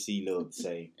still receive love the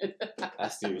same. I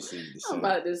still receive the same. I'm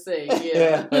about to say,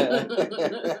 yeah.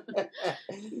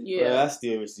 Yeah. Well, I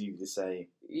still receive the same.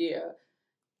 Yeah.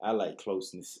 I like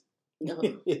closeness.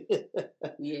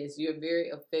 Yes, you're very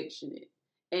affectionate.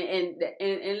 And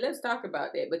let's talk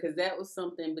about that, because that was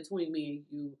something between me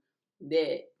and you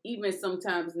that even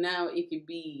sometimes now it could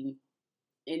be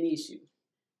an issue,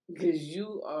 because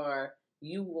you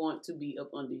want to be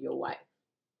up under your wife.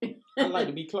 I like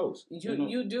to be close.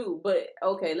 You do, but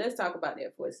okay, let's talk about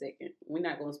that for a second. We're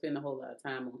not going to spend a whole lot of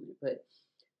time on it, but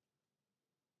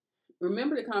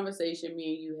remember the conversation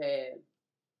me and you had,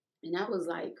 and I was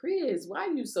like, Chris, why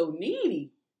are you so needy?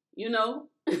 You know?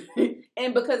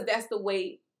 And because that's the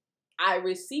way I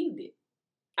received it.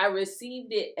 I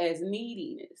received it as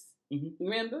neediness. Mm-hmm.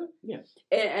 Remember? Yeah.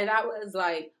 And I was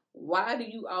like, why do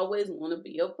you always want to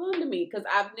be up under me? Because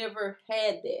I've never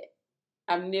had that.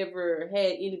 I've never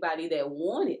had anybody that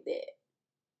wanted that.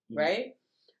 Mm-hmm. Right?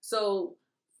 So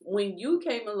when you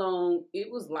came along,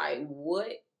 it was like,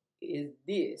 what is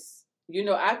this? You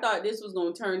know, I thought this was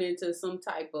going to turn into some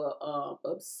type of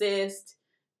obsessed,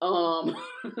 you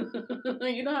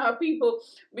know how people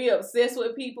be obsessed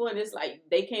with people and it's like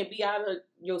they can't be out of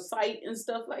your sight and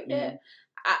stuff like that.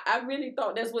 Mm-hmm. I really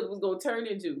thought that's what it was going to turn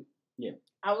into. Yeah.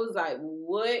 I was like,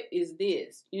 what is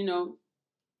this? You know?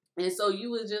 And so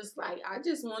you was just like, I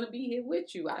just want to be here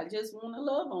with you. I just want to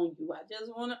love on you. I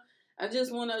just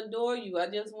want to adore you. I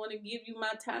just want to give you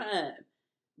my time.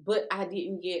 But I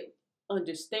didn't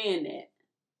understand that.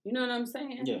 You know what I'm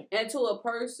saying? Yeah. And to a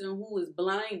person who is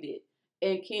blinded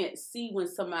and can't see when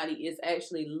somebody is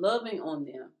actually loving on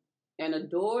them and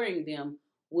adoring them,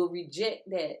 will reject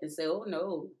that and say, oh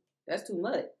no, that's too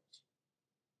much.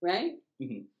 Right?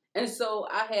 Mm-hmm. And so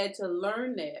I had to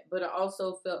learn that, but I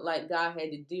also felt like God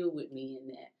had to deal with me in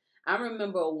that. I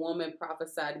remember a woman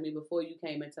prophesied to me before you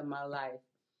came into my life.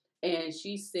 And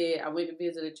she said, I went to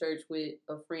visit a church with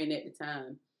a friend at the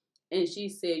time. And she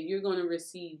said, you're going to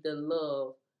receive the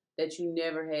love that you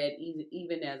never had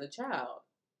even as a child.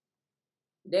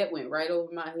 That went right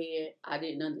over my head. I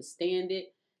didn't understand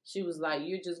it. She was like,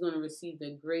 you're just going to receive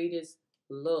the greatest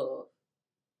love.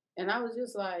 And I was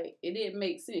just like, it didn't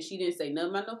make sense. She didn't say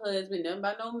nothing about no husband, nothing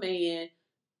about no man,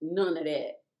 none of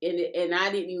that. And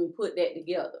I didn't even put that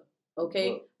together.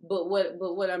 Okay? But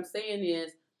what I'm saying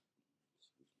is,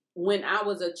 when I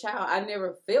was a child, I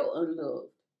never felt unloved.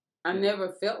 I never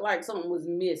felt like something was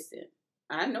missing.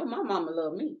 I know my mama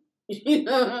loved me. You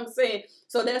know what I'm saying?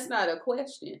 So that's not a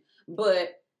question.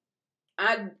 But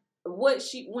when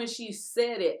she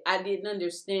said it, I didn't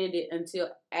understand it until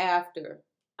after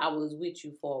I was with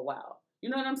you for a while. You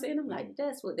know what I'm saying? I'm like,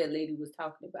 that's what that lady was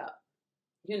talking about.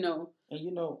 You know?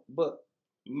 And but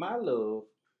my love,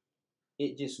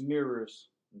 it just mirrors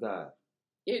God.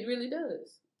 It really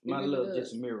does. My love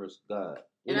just mirrors God.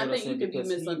 And I think you can be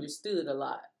misunderstood a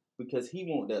lot. Because he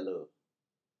wants that love.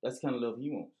 That's the kind of love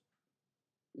he wants.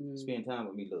 Spend time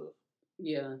with me, love.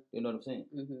 Yeah. You know what I'm saying?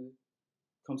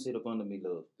 Come sit up under me,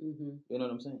 love. You know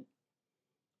what I'm saying?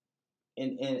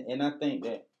 And I think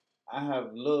that I have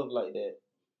love like that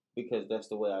because that's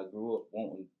the way I grew up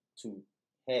wanting to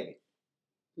have it.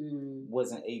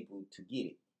 Wasn't able to get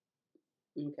it.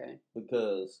 Okay.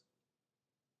 Because,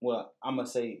 well, I'm going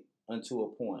to say unto a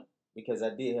point. Because I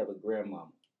did have a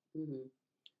grandmama.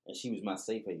 And she was my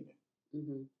safe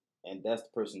haven. And that's the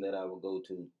person that I would go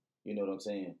to, you know what I'm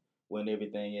saying, when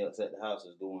everything else at the house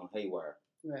is going haywire.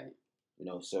 Right.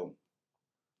 So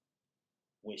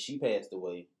when she passed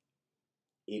away,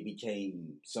 it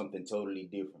became something totally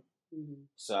different.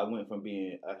 So I went from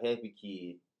being a happy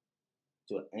kid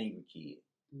to an angry kid.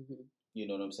 You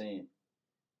know what I'm saying?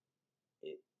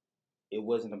 It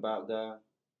wasn't about God.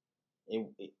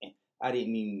 God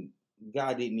didn't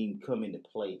even come into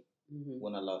play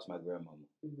when I lost my grandmama.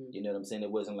 You know what I'm saying?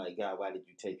 It wasn't like, God, why did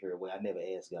you take her away? I never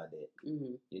asked God that.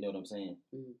 You know what I'm saying?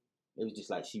 It was just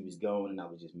like she was gone and I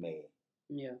was just mad.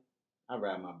 Yeah. I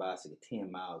ride my bicycle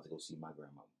 10 miles to go see my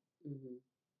grandmama.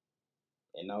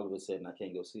 And all of a sudden I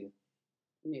can't go see her.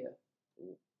 Yeah.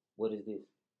 What is this?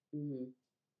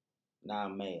 Now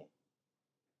I'm mad.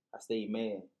 I stayed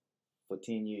mad for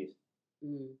 10 years.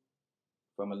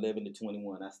 From 11 to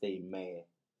 21, I stayed mad.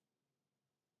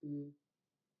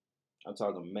 I'm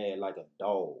talking mad like a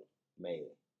dog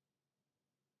mad.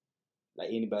 Like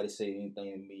anybody say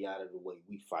anything to me out of the way,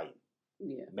 we fighting.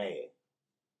 Yeah. Mad.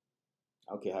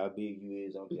 I don't care how big you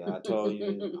is. I don't care how tall you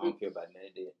is. I don't care about none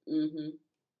of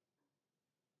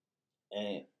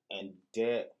that. And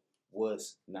that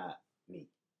was not me.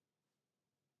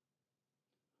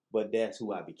 But that's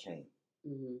who I became.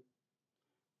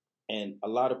 And a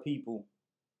lot of people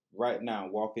right now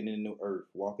walking in the earth,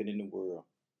 walking in the world,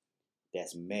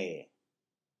 that's mad.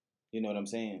 You know what I'm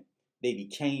saying? They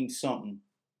became something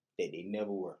that they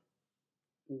never were.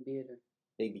 Bitter.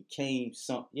 They became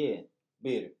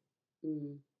bitter.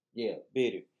 Yeah,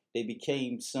 bitter. They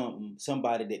became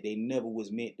somebody that they never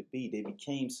was meant to be. They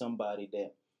became somebody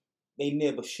that they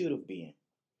never should have been.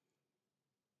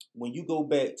 When you go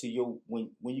back to your when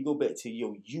you go back to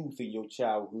your youth and your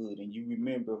childhood and you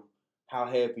remember how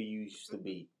happy you used to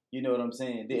be. You know what I'm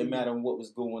saying? Didn't matter what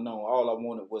was going on. All I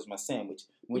wanted was my sandwich.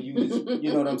 When you was,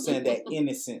 you know what I'm saying, that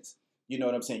innocence. You know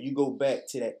what I'm saying? You go back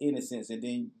to that innocence and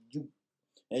then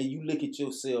you look at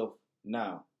yourself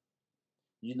now.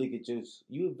 You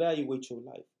evaluate your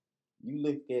life. You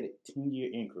look at it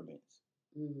 10-year increments.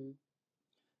 And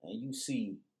you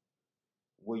see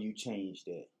where you changed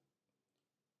at.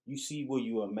 You see where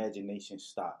your imagination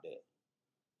stopped at.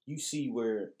 You see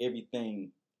where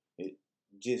everything it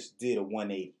just did a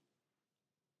 180.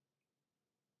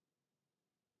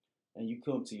 And you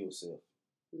come to yourself.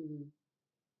 And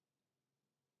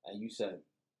you say,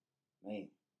 man,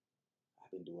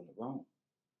 I've been doing it wrong.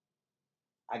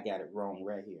 I got it wrong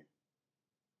right here.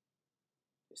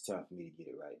 It's time for me to get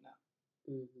it right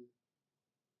now.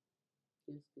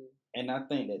 And I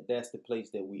think that that's the place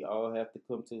that we all have to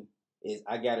come to. Is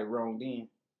I got it wrong then.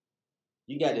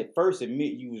 You got to first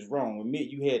admit you was wrong. Admit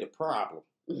you had a problem.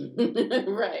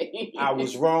 Right. I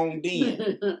was wrong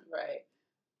then. Right.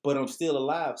 But I'm still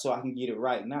alive, so I can get it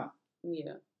right now.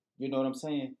 Yeah. You know what I'm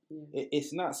saying? Yeah.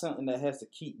 It's not something that has to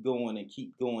keep going and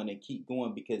keep going and keep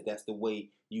going because that's the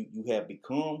way you have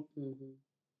become.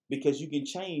 Because you can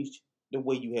change the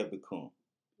way you have become.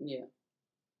 Yeah.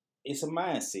 It's a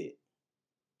mindset.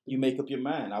 You make up your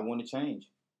mind. I want to change.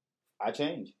 I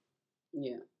change.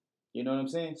 Yeah. You know what I'm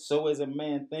saying? So as a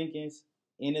man thinketh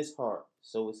in his heart,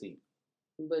 so is he.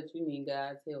 But you need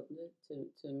God's help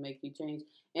to make you change.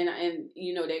 And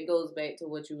that goes back to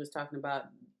what you was talking about,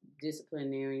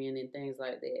 disciplinarian and things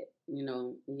like that.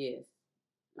 Yes,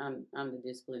 I'm the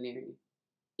disciplinarian.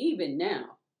 Even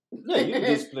now. Yeah, you're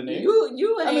disciplinarian.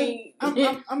 You ain't.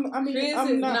 Chris I'm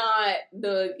is not. not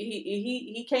the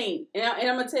he can't. And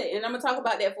I'm gonna talk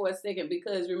about that for a second,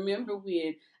 because remember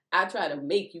when I try to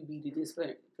make you be the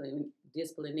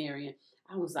disciplinarian,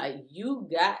 I was like, you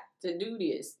got to do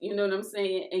this. You know what I'm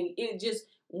saying? And it just,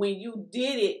 when you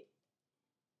did it,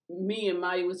 me and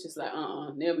Maya was just like,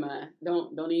 never mind.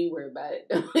 Don't even worry about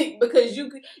it. Because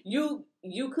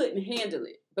you couldn't handle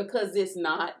it, because it's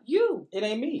not you. It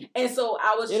ain't me. And so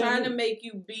I was trying to make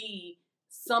you be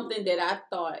something that I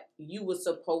thought you were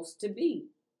supposed to be.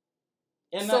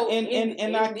 And so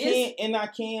I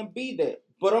can't be that.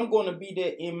 But I'm going to be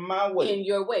that in my way. In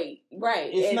your way, right?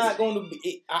 It's not going to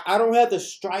be. I don't have to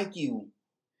strike you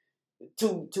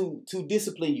to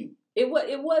discipline you. It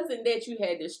wasn't that you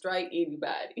had to strike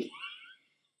anybody.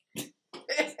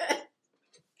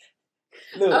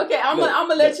 Look, okay, I'm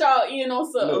gonna let y'all in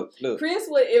on something. Look. Chris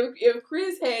would, if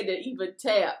Chris had to even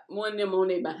tap one of them on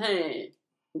their behind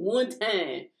one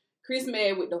time, Chris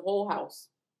mad with the whole house.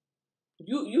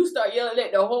 You start yelling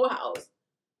at the whole house.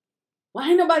 Why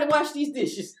ain't nobody wash these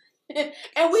dishes?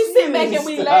 And we sit back and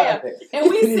we laugh. And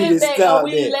we sit back and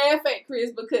we laugh at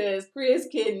Chris, because Chris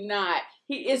cannot.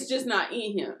 It's just not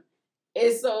in him.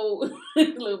 And so,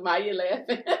 look, Maya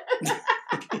laughing.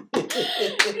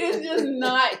 It's just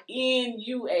not in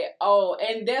you at all.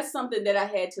 And that's something that I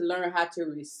had to learn how to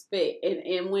respect.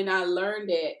 And when I learned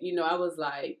that, I was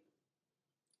like,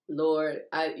 Lord,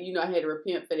 I had to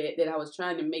repent for that I was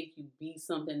trying to make you be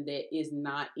something that is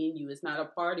not in you. It's not a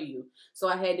part of you. So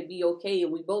I had to be okay,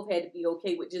 and we both had to be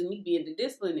okay with just me being the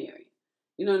disciplinarian.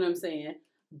 You know what I'm saying?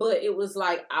 But it was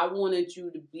like, I wanted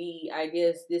you to be, I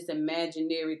guess, this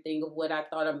imaginary thing of what I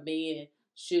thought a man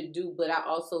should do. But I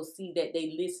also see that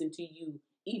they listen to you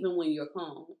even when you're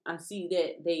calm. I see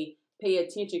that they pay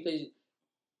attention, because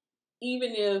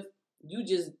even if you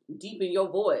just deepen your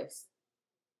voice,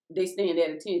 they stand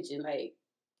at attention, like,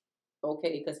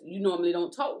 okay, because you normally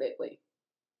don't talk that way.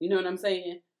 You know what I'm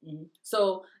saying? Mm-hmm.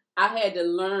 So I had to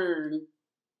learn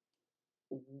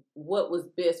what was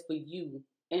best for you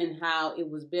and how it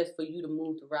was best for you to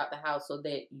move throughout the house, so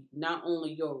that not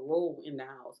only your role in the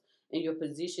house and your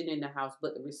position in the house,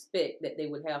 but the respect that they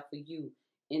would have for you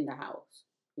in the house.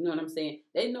 You know what I'm saying?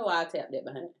 They know I tap that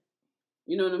behind.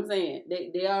 You know what I'm saying?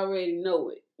 They already know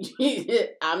it.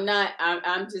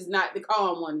 I'm just not the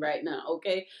calm one right now,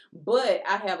 okay? But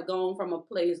I have gone from a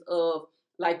place of,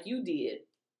 like you did,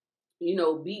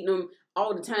 beating them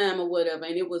all the time or whatever.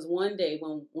 And it was one day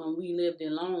when we lived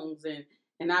in Longs,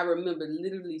 and I remember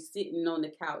literally sitting on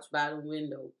the couch by the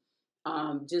window,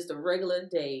 just a regular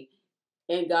day,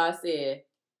 and God said,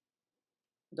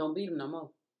 don't beat them no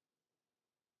more.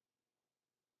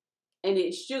 And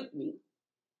it shook me.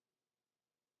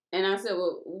 And I said,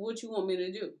 well, what you want me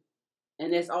to do?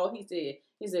 And that's all he said.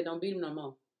 He said, don't beat him no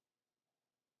more.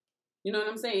 You know what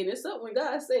I'm saying? It's something when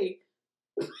God say,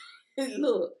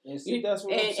 look. And see, that's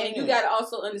what I'm saying. And you got to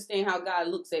also understand how God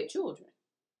looks at children.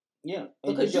 Yeah.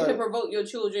 Because you can provoke your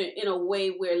children in a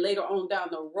way where later on down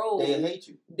the road, they'll hate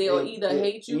you. They'll either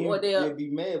hate you, or they'll be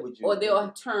mad with you. Or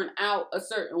they'll turn out a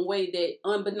certain way that,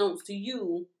 unbeknownst to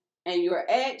you and your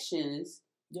actions,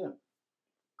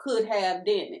 could have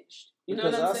damaged. You know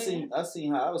what I'm saying? I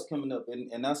seen how I was coming up,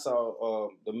 and I saw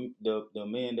the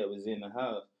man that was in the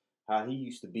house, how he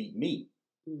used to beat me.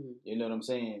 Mm-hmm. You know what I'm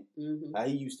saying? Mm-hmm. How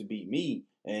he used to beat me,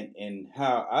 and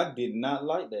how I did not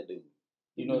like that dude.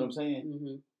 You know what I'm saying?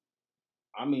 Mm-hmm.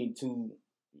 I mean,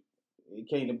 it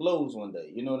came to blows one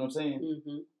day. You know what I'm saying?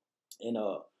 Mm-hmm. And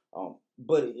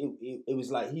but it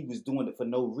was like he was doing it for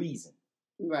no reason.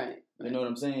 Right. You know what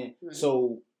I'm saying? Right.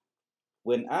 So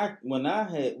when I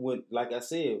like I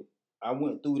said, I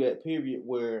went through that period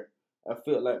where I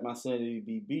felt like my sanity would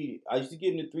be beat. I used to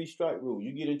get in the 3-strike rule.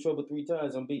 You get in trouble 3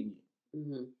 times, I'm beating you.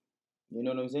 Mm-hmm. You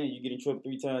know what I'm saying? You get in trouble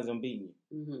 3 times, I'm beating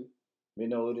you. Mm-hmm. You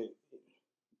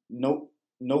know,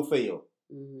 no fail.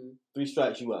 Mm-hmm. 3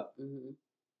 strikes, you out. Mm-hmm.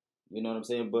 You know what I'm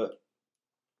saying? But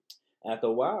after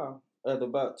a while, after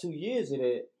about 2 years of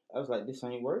that, I was like, this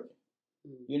ain't working.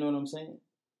 Mm-hmm. You know what I'm saying?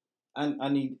 I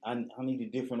need a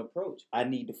different approach. I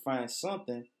need to find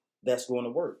something that's going to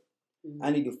work. Mm-hmm.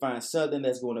 I need to find something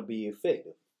that's going to be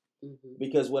effective. Mm-hmm.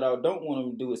 Because what I don't want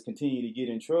him to do is continue to get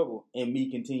in trouble and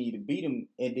me continue to beat him,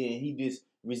 and then he just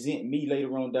resent me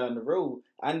later on down the road.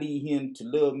 I need him to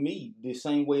love me the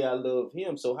same way I love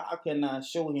him. So how can I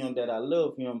show him that I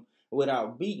love him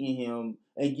without beating him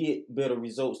and get better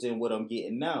results than what I'm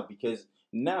getting now? Because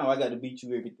now I got to beat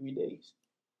you every 3 days.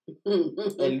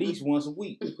 at least once a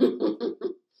week.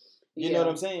 You know what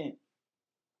I'm saying?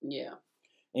 Yeah.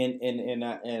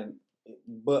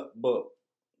 But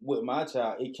with my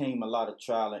child, it came a lot of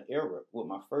trial and error. With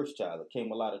my first child, it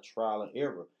came a lot of trial and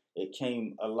error. It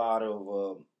came a lot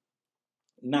of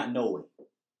not knowing.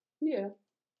 Yeah.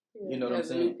 You know what I'm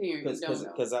saying?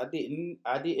 Because I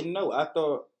didn't know. I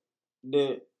thought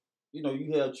that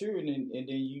you have children and then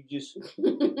you just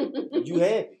you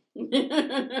happy.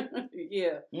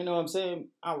 Yeah. You know what I'm saying?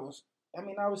 I was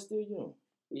still young.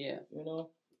 Yeah. You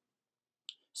know.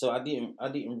 So I didn't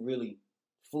really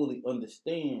fully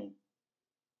understand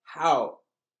how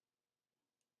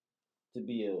to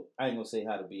be I ain't gonna say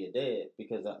how to be a dad,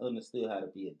 because I understood how to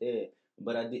be a dad,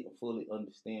 but I didn't fully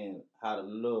understand how to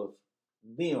love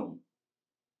them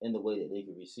in the way that they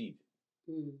could receive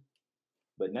it. Mm.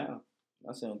 But now,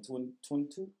 my son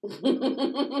 22.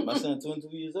 My son 22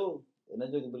 years old. And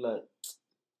that nigga be like,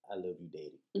 I love you,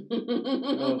 daddy. You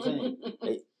know what I'm saying?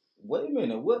 Hey, wait a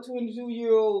minute. What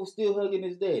 22-year-old still hugging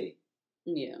his daddy?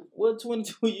 Yeah. What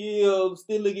 22-year-old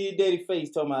still looking at daddy's face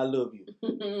talking about I love you?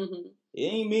 It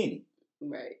ain't many.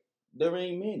 Right. There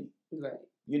ain't many. Right.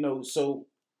 So,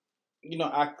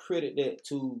 I credit that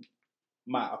to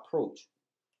my approach.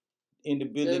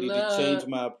 Inability to change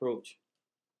my approach.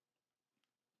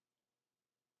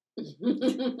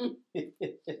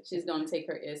 She's gonna take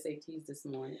her SATs this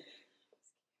morning.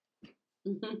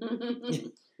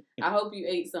 I hope you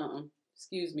ate something.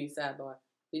 Excuse me, sidebar.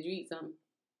 Did you eat something?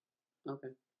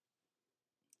 Okay.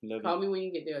 Call me when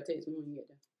you get there, or text me when you get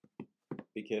there.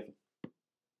 Be careful.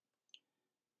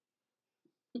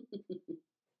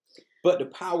 But the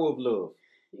power of love.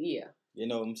 Yeah. You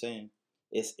know what I'm saying?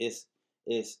 It's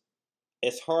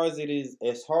as hard as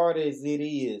it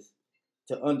is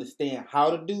to understand how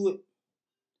to do it,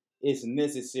 it's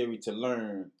necessary to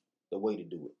learn the way to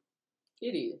do it.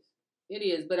 It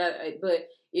is. But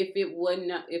if it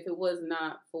was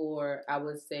not for, I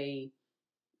would say,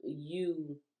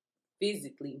 you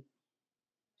physically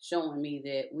showing me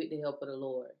that with the help of the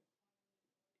Lord,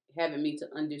 having me to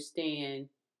understand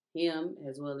him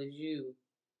as well as you,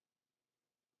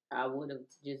 I would have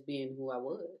just been who I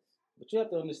was. But you have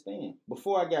to understand,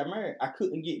 before I got married, I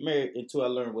couldn't get married until I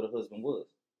learned what a husband was.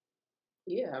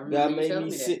 Yeah, I remember. God made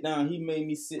me sit down. He made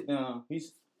me sit down.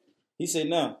 He said,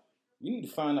 "Now you need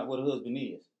to find out what a husband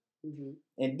is,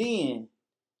 and then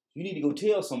you need to go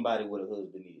tell somebody what a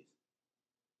husband is."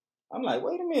 I'm like,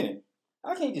 wait a minute.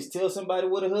 I can't just tell somebody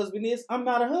what a husband is. I'm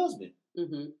not a husband.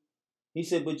 He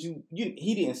said, but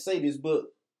he didn't say this, but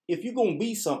if you're going to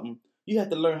be something, you have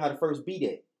to learn how to first be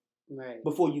that. Right.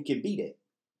 Before you can be that.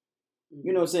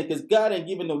 You know what I'm saying? Because God ain't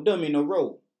giving no dummy no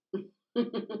role.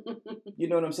 You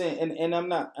know what I'm saying? And I'm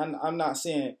not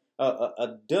saying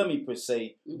a dummy per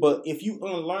se, but if you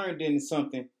unlearned in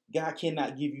something, God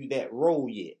cannot give you that role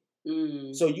yet.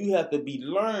 So you have to be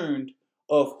learned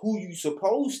of who you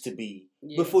supposed to be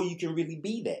before you can really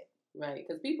be that. Right,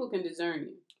 because people can discern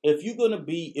you. If you're gonna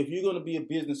be a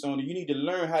business owner, you need to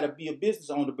learn how to be a business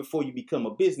owner before you become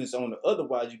a business owner.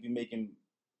 Otherwise, you'll be making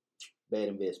bad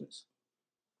investments.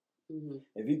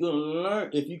 If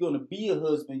you're gonna be a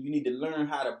husband, you need to learn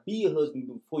how to be a husband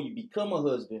before you become a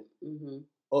husband,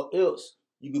 or else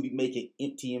you're gonna be making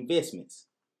empty investments.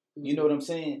 You know what I'm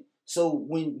saying? So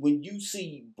when you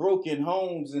see broken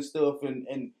homes and stuff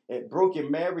and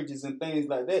broken marriages and things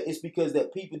like that, it's because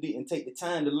that people didn't take the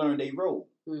time to learn their role.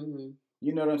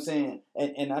 You know what I'm saying?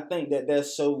 And I think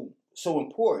that's so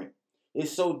important.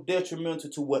 It's so detrimental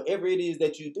to whatever it is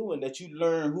that you're doing, that you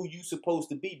learn who you're supposed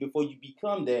to be before you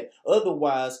become that.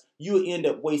 Otherwise, you'll end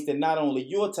up wasting not only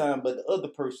your time, but the other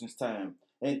person's time.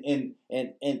 And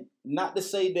not to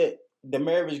say that the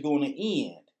marriage is going to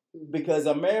end, because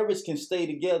a marriage can stay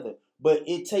together, but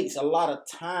it takes a lot of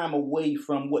time away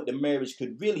from what the marriage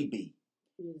could really be.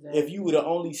 Exactly. If you would have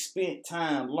only spent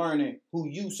time learning who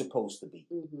you supposed to be.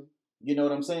 You know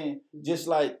what I'm saying? Just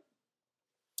like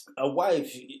a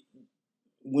wife,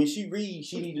 when she reads,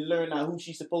 she need to learn out who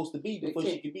she's supposed to be before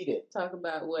she can be that. Talk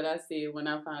about what I said when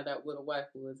I found out what a wife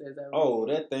was.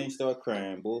 That thing start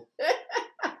crying, boy.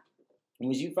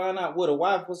 When you find out what a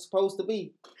wife was supposed to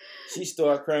be, she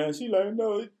start crying. She like,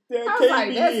 no, that can't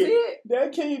be it.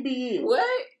 That can't be it. What?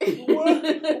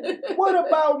 What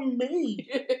about me?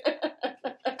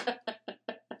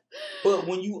 But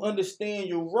when you understand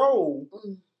your role,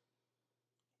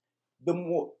 the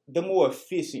more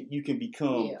efficient you can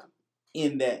become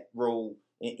in that role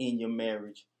and in your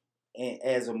marriage, and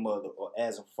as a mother or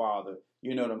as a father,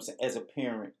 You know what I'm saying? As a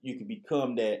parent, you can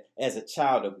become that. As a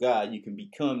child of God, you can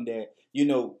become that. You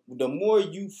know, the more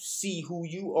you see who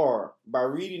you are by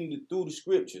reading through the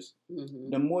scriptures,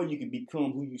 the more you can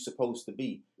become who you're supposed to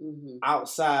be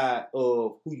outside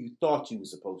of who you thought you were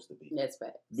supposed to be. That's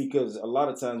right. Because a lot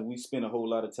of times we spend a whole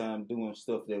lot of time doing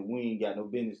stuff that we ain't got no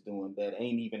business doing, that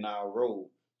ain't even our role.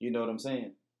 You know what I'm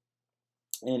saying?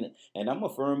 And I'm a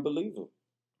firm believer.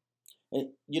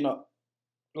 And, you know,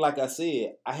 like I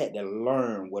said, I had to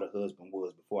learn what a husband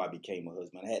was before I became a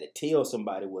husband. I had to tell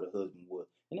somebody what a husband was.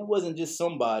 And it wasn't just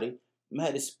somebody. I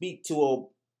had to speak to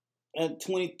a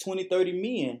 20, 30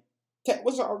 men that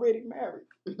was already married.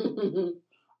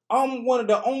 I'm one of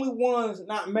the only ones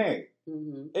not married.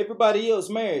 Everybody else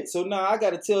married. So now I got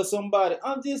to tell somebody,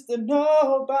 I'm just a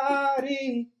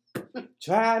nobody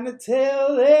trying to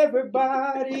tell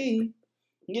everybody.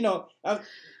 You know,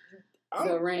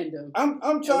 random.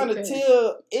 I'm trying to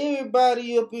tell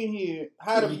everybody up in here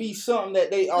how to be something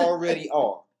that they already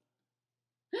are.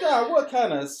 God, what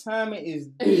kind of assignment is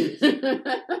this?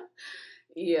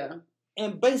 Yeah.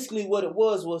 And basically what it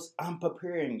was I'm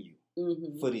preparing you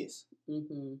for this.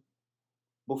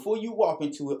 Before you walk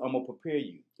into it, I'm going to prepare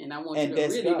you. And I want you to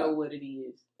really know what it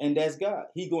is. And that's God.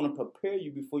 He's going to prepare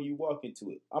you before you walk into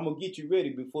it. I'm going to get you ready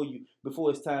before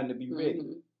it's time to be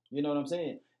ready. You know what I'm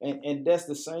saying? And that's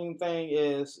the same thing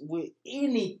as with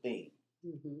anything.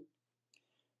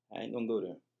 I ain't going to go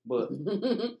there. But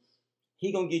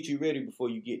he going to get you ready before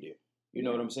you get there. You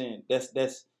know what I'm saying? That's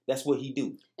what he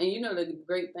do. And you know the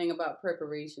great thing about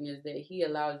preparation is that he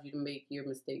allows you to make your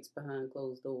mistakes behind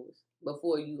closed doors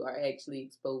before you are actually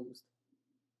exposed.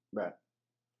 Right.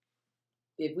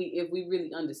 If we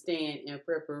really understand in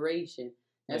preparation,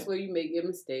 that's where you make your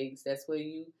mistakes. That's where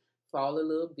you fall a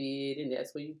little bit, and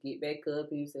that's where you get back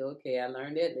up and you say, "Okay, I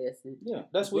learned that lesson." Yeah,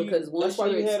 that's why you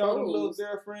had all the little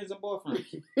girlfriends and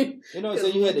boyfriends. You know, so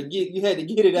you had to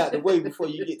get it out the way before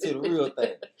you get to the real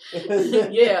thing.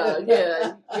 yeah.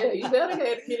 You better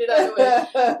get it out the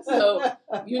way. So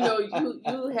you know,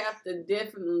 you have to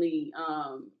definitely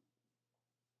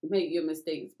make your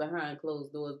mistakes behind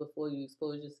closed doors before you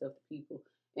expose yourself to people,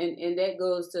 and that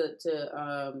goes to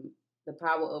the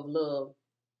power of love.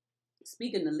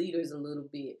 Speaking to leaders a little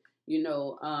bit, you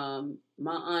know,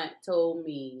 my aunt told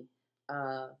me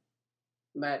about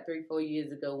 3-4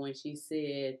 years ago when she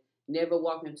said, never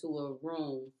walk into a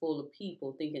room full of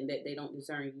people thinking that they don't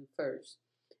discern you first.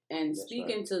 And that's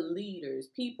speaking right. To leaders,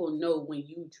 people know when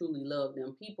you truly love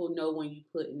them. People know when you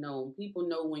put it on. People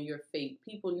know when you're fake.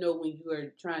 People know when you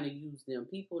are trying to use them.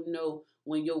 People know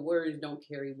when your words don't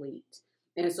carry weight.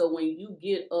 And so when you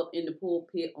get up in the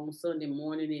pulpit on Sunday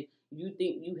morning and you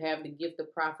think you have the gift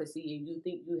of prophecy and you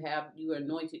think you are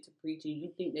anointed to preach and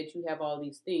you think that you have all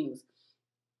these things.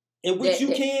 And which you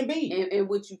can be. And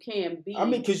which you can be. I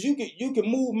mean, because you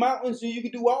can move mountains and you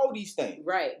can do all these things.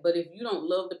 Right. But if you don't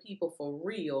love the people for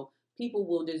real, people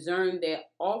will discern that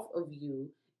off of you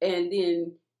and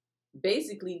then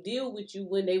basically deal with you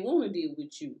when they want to deal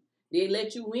with you. They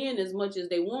let you in as much as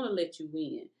they want to let you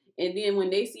in. And then when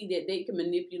they see that they can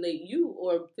manipulate you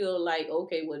or feel like,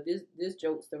 okay, well, this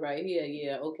jokester right here,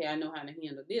 yeah, okay, I know how to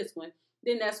handle this one,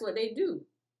 then that's what they do.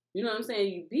 You know what I'm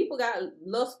saying? People got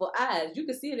lustful eyes. You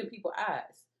can see it in people's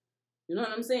eyes. You know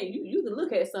what I'm saying? You can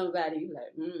look at somebody, you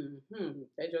like,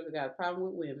 that joker got a problem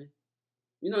with women.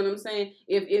 You know what I'm saying?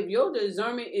 If your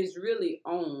discernment is really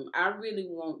on, I really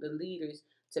want the leaders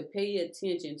to pay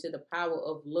attention to the power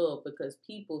of love because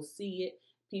people see it,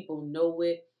 people know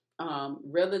it.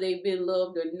 Whether they've been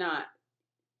loved or not,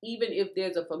 even if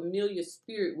there's a familiar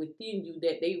spirit within you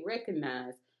that they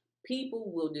recognize,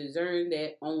 people will discern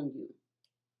that on you.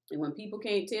 And when people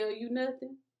can't tell you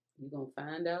nothing, you're going to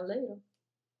find out later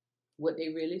what they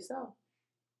really saw.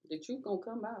 The truth going to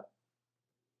come out.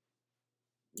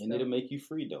 And it'll make you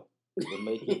free, though. It'll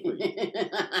make you free.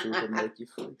 Truth will make you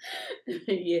free.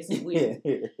 Yes, it will.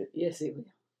 Yes, it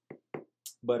will.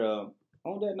 But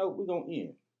on that note, we're going to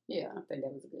end. Yeah, I think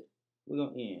that was good. We're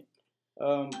going to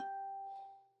end.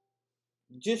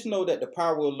 Just know that the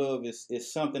power of love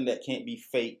is something that can't be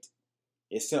faked.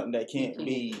 It's something that can't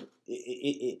be.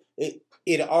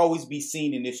 It'll always be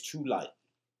seen in its true light.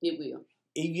 It will.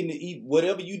 Even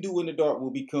whatever you do in the dark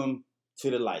will become to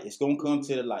the light. It's gonna come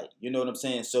to the light. You know what I'm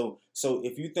saying? So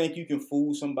if you think you can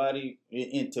fool somebody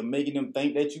into making them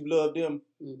think that you love them,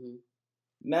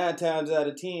 9 times out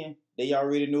of 10, they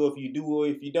already know if you do or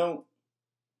if you don't.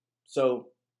 So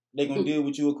they're gonna deal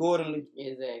with you accordingly.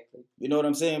 Exactly. You know what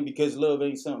I'm saying? Because love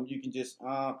ain't something you can just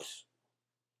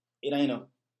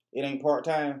it ain't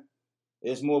part-time.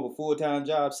 It's more of a full-time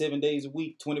job, 7 days a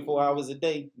week, 24 hours a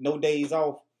day, no days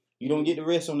off. You don't get the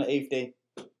rest on the 8th day.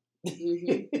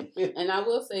 And I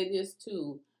will say this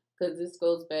too, because this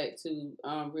goes back to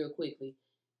real quickly.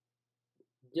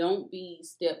 Don't be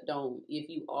stepped on if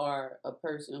you are a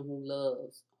person who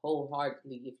loves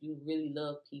wholeheartedly. If you really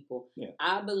love people, Yeah.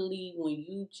 I believe when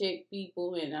you check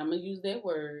people, and I'm gonna use that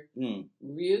word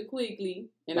real quickly,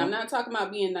 and I'm not talking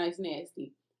about being nice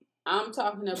nasty. I'm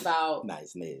talking about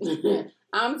nice nasty.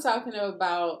 I'm talking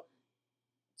about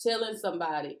telling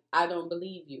somebody, I don't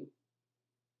believe you.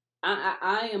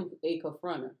 I am a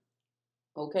confronter.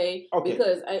 Okay?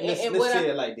 Because let's say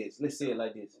it like this. Let's say it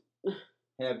like this.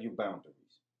 Have your boundaries.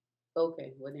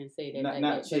 Okay, well then say that.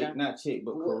 Not check,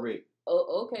 but correct.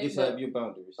 Oh, okay. Just have your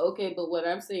boundaries. Okay, but what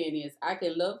I'm saying is, I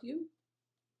can love you,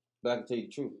 but I can tell you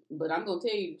the truth. But I'm gonna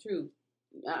tell you the truth.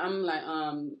 I'm like,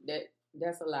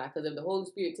 that's a lie. Because if the Holy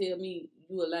Spirit tell me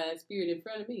you a lying spirit in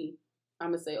front of me,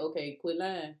 I'm gonna say, okay, quit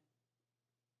lying.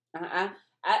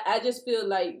 I just feel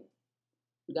like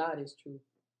God is true.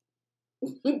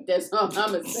 That's all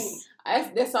I'm gonna say.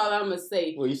 That's all I'm gonna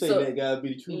say. Well, you say that God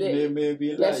be the truth and every man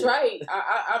be a liar. That's right.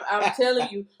 I'm telling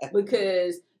you,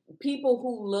 because people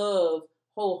who love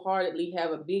wholeheartedly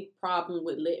have a big problem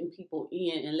with letting people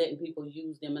in and letting people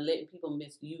use them and letting people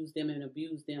misuse them and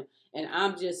abuse them. And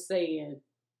I'm just saying,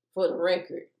 for the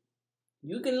record,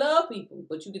 you can love people,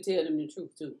 but you can tell them the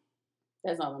truth too.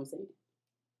 That's all I'm saying.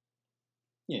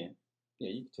 Yeah,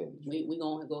 you can tell them the truth. We're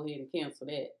going to go ahead and cancel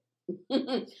that. You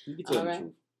can tell the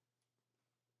truth.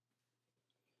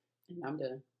 And I'm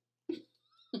done.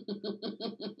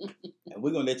 And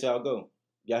we're going to let y'all go.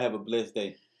 Y'all have a blessed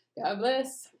day. God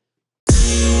bless.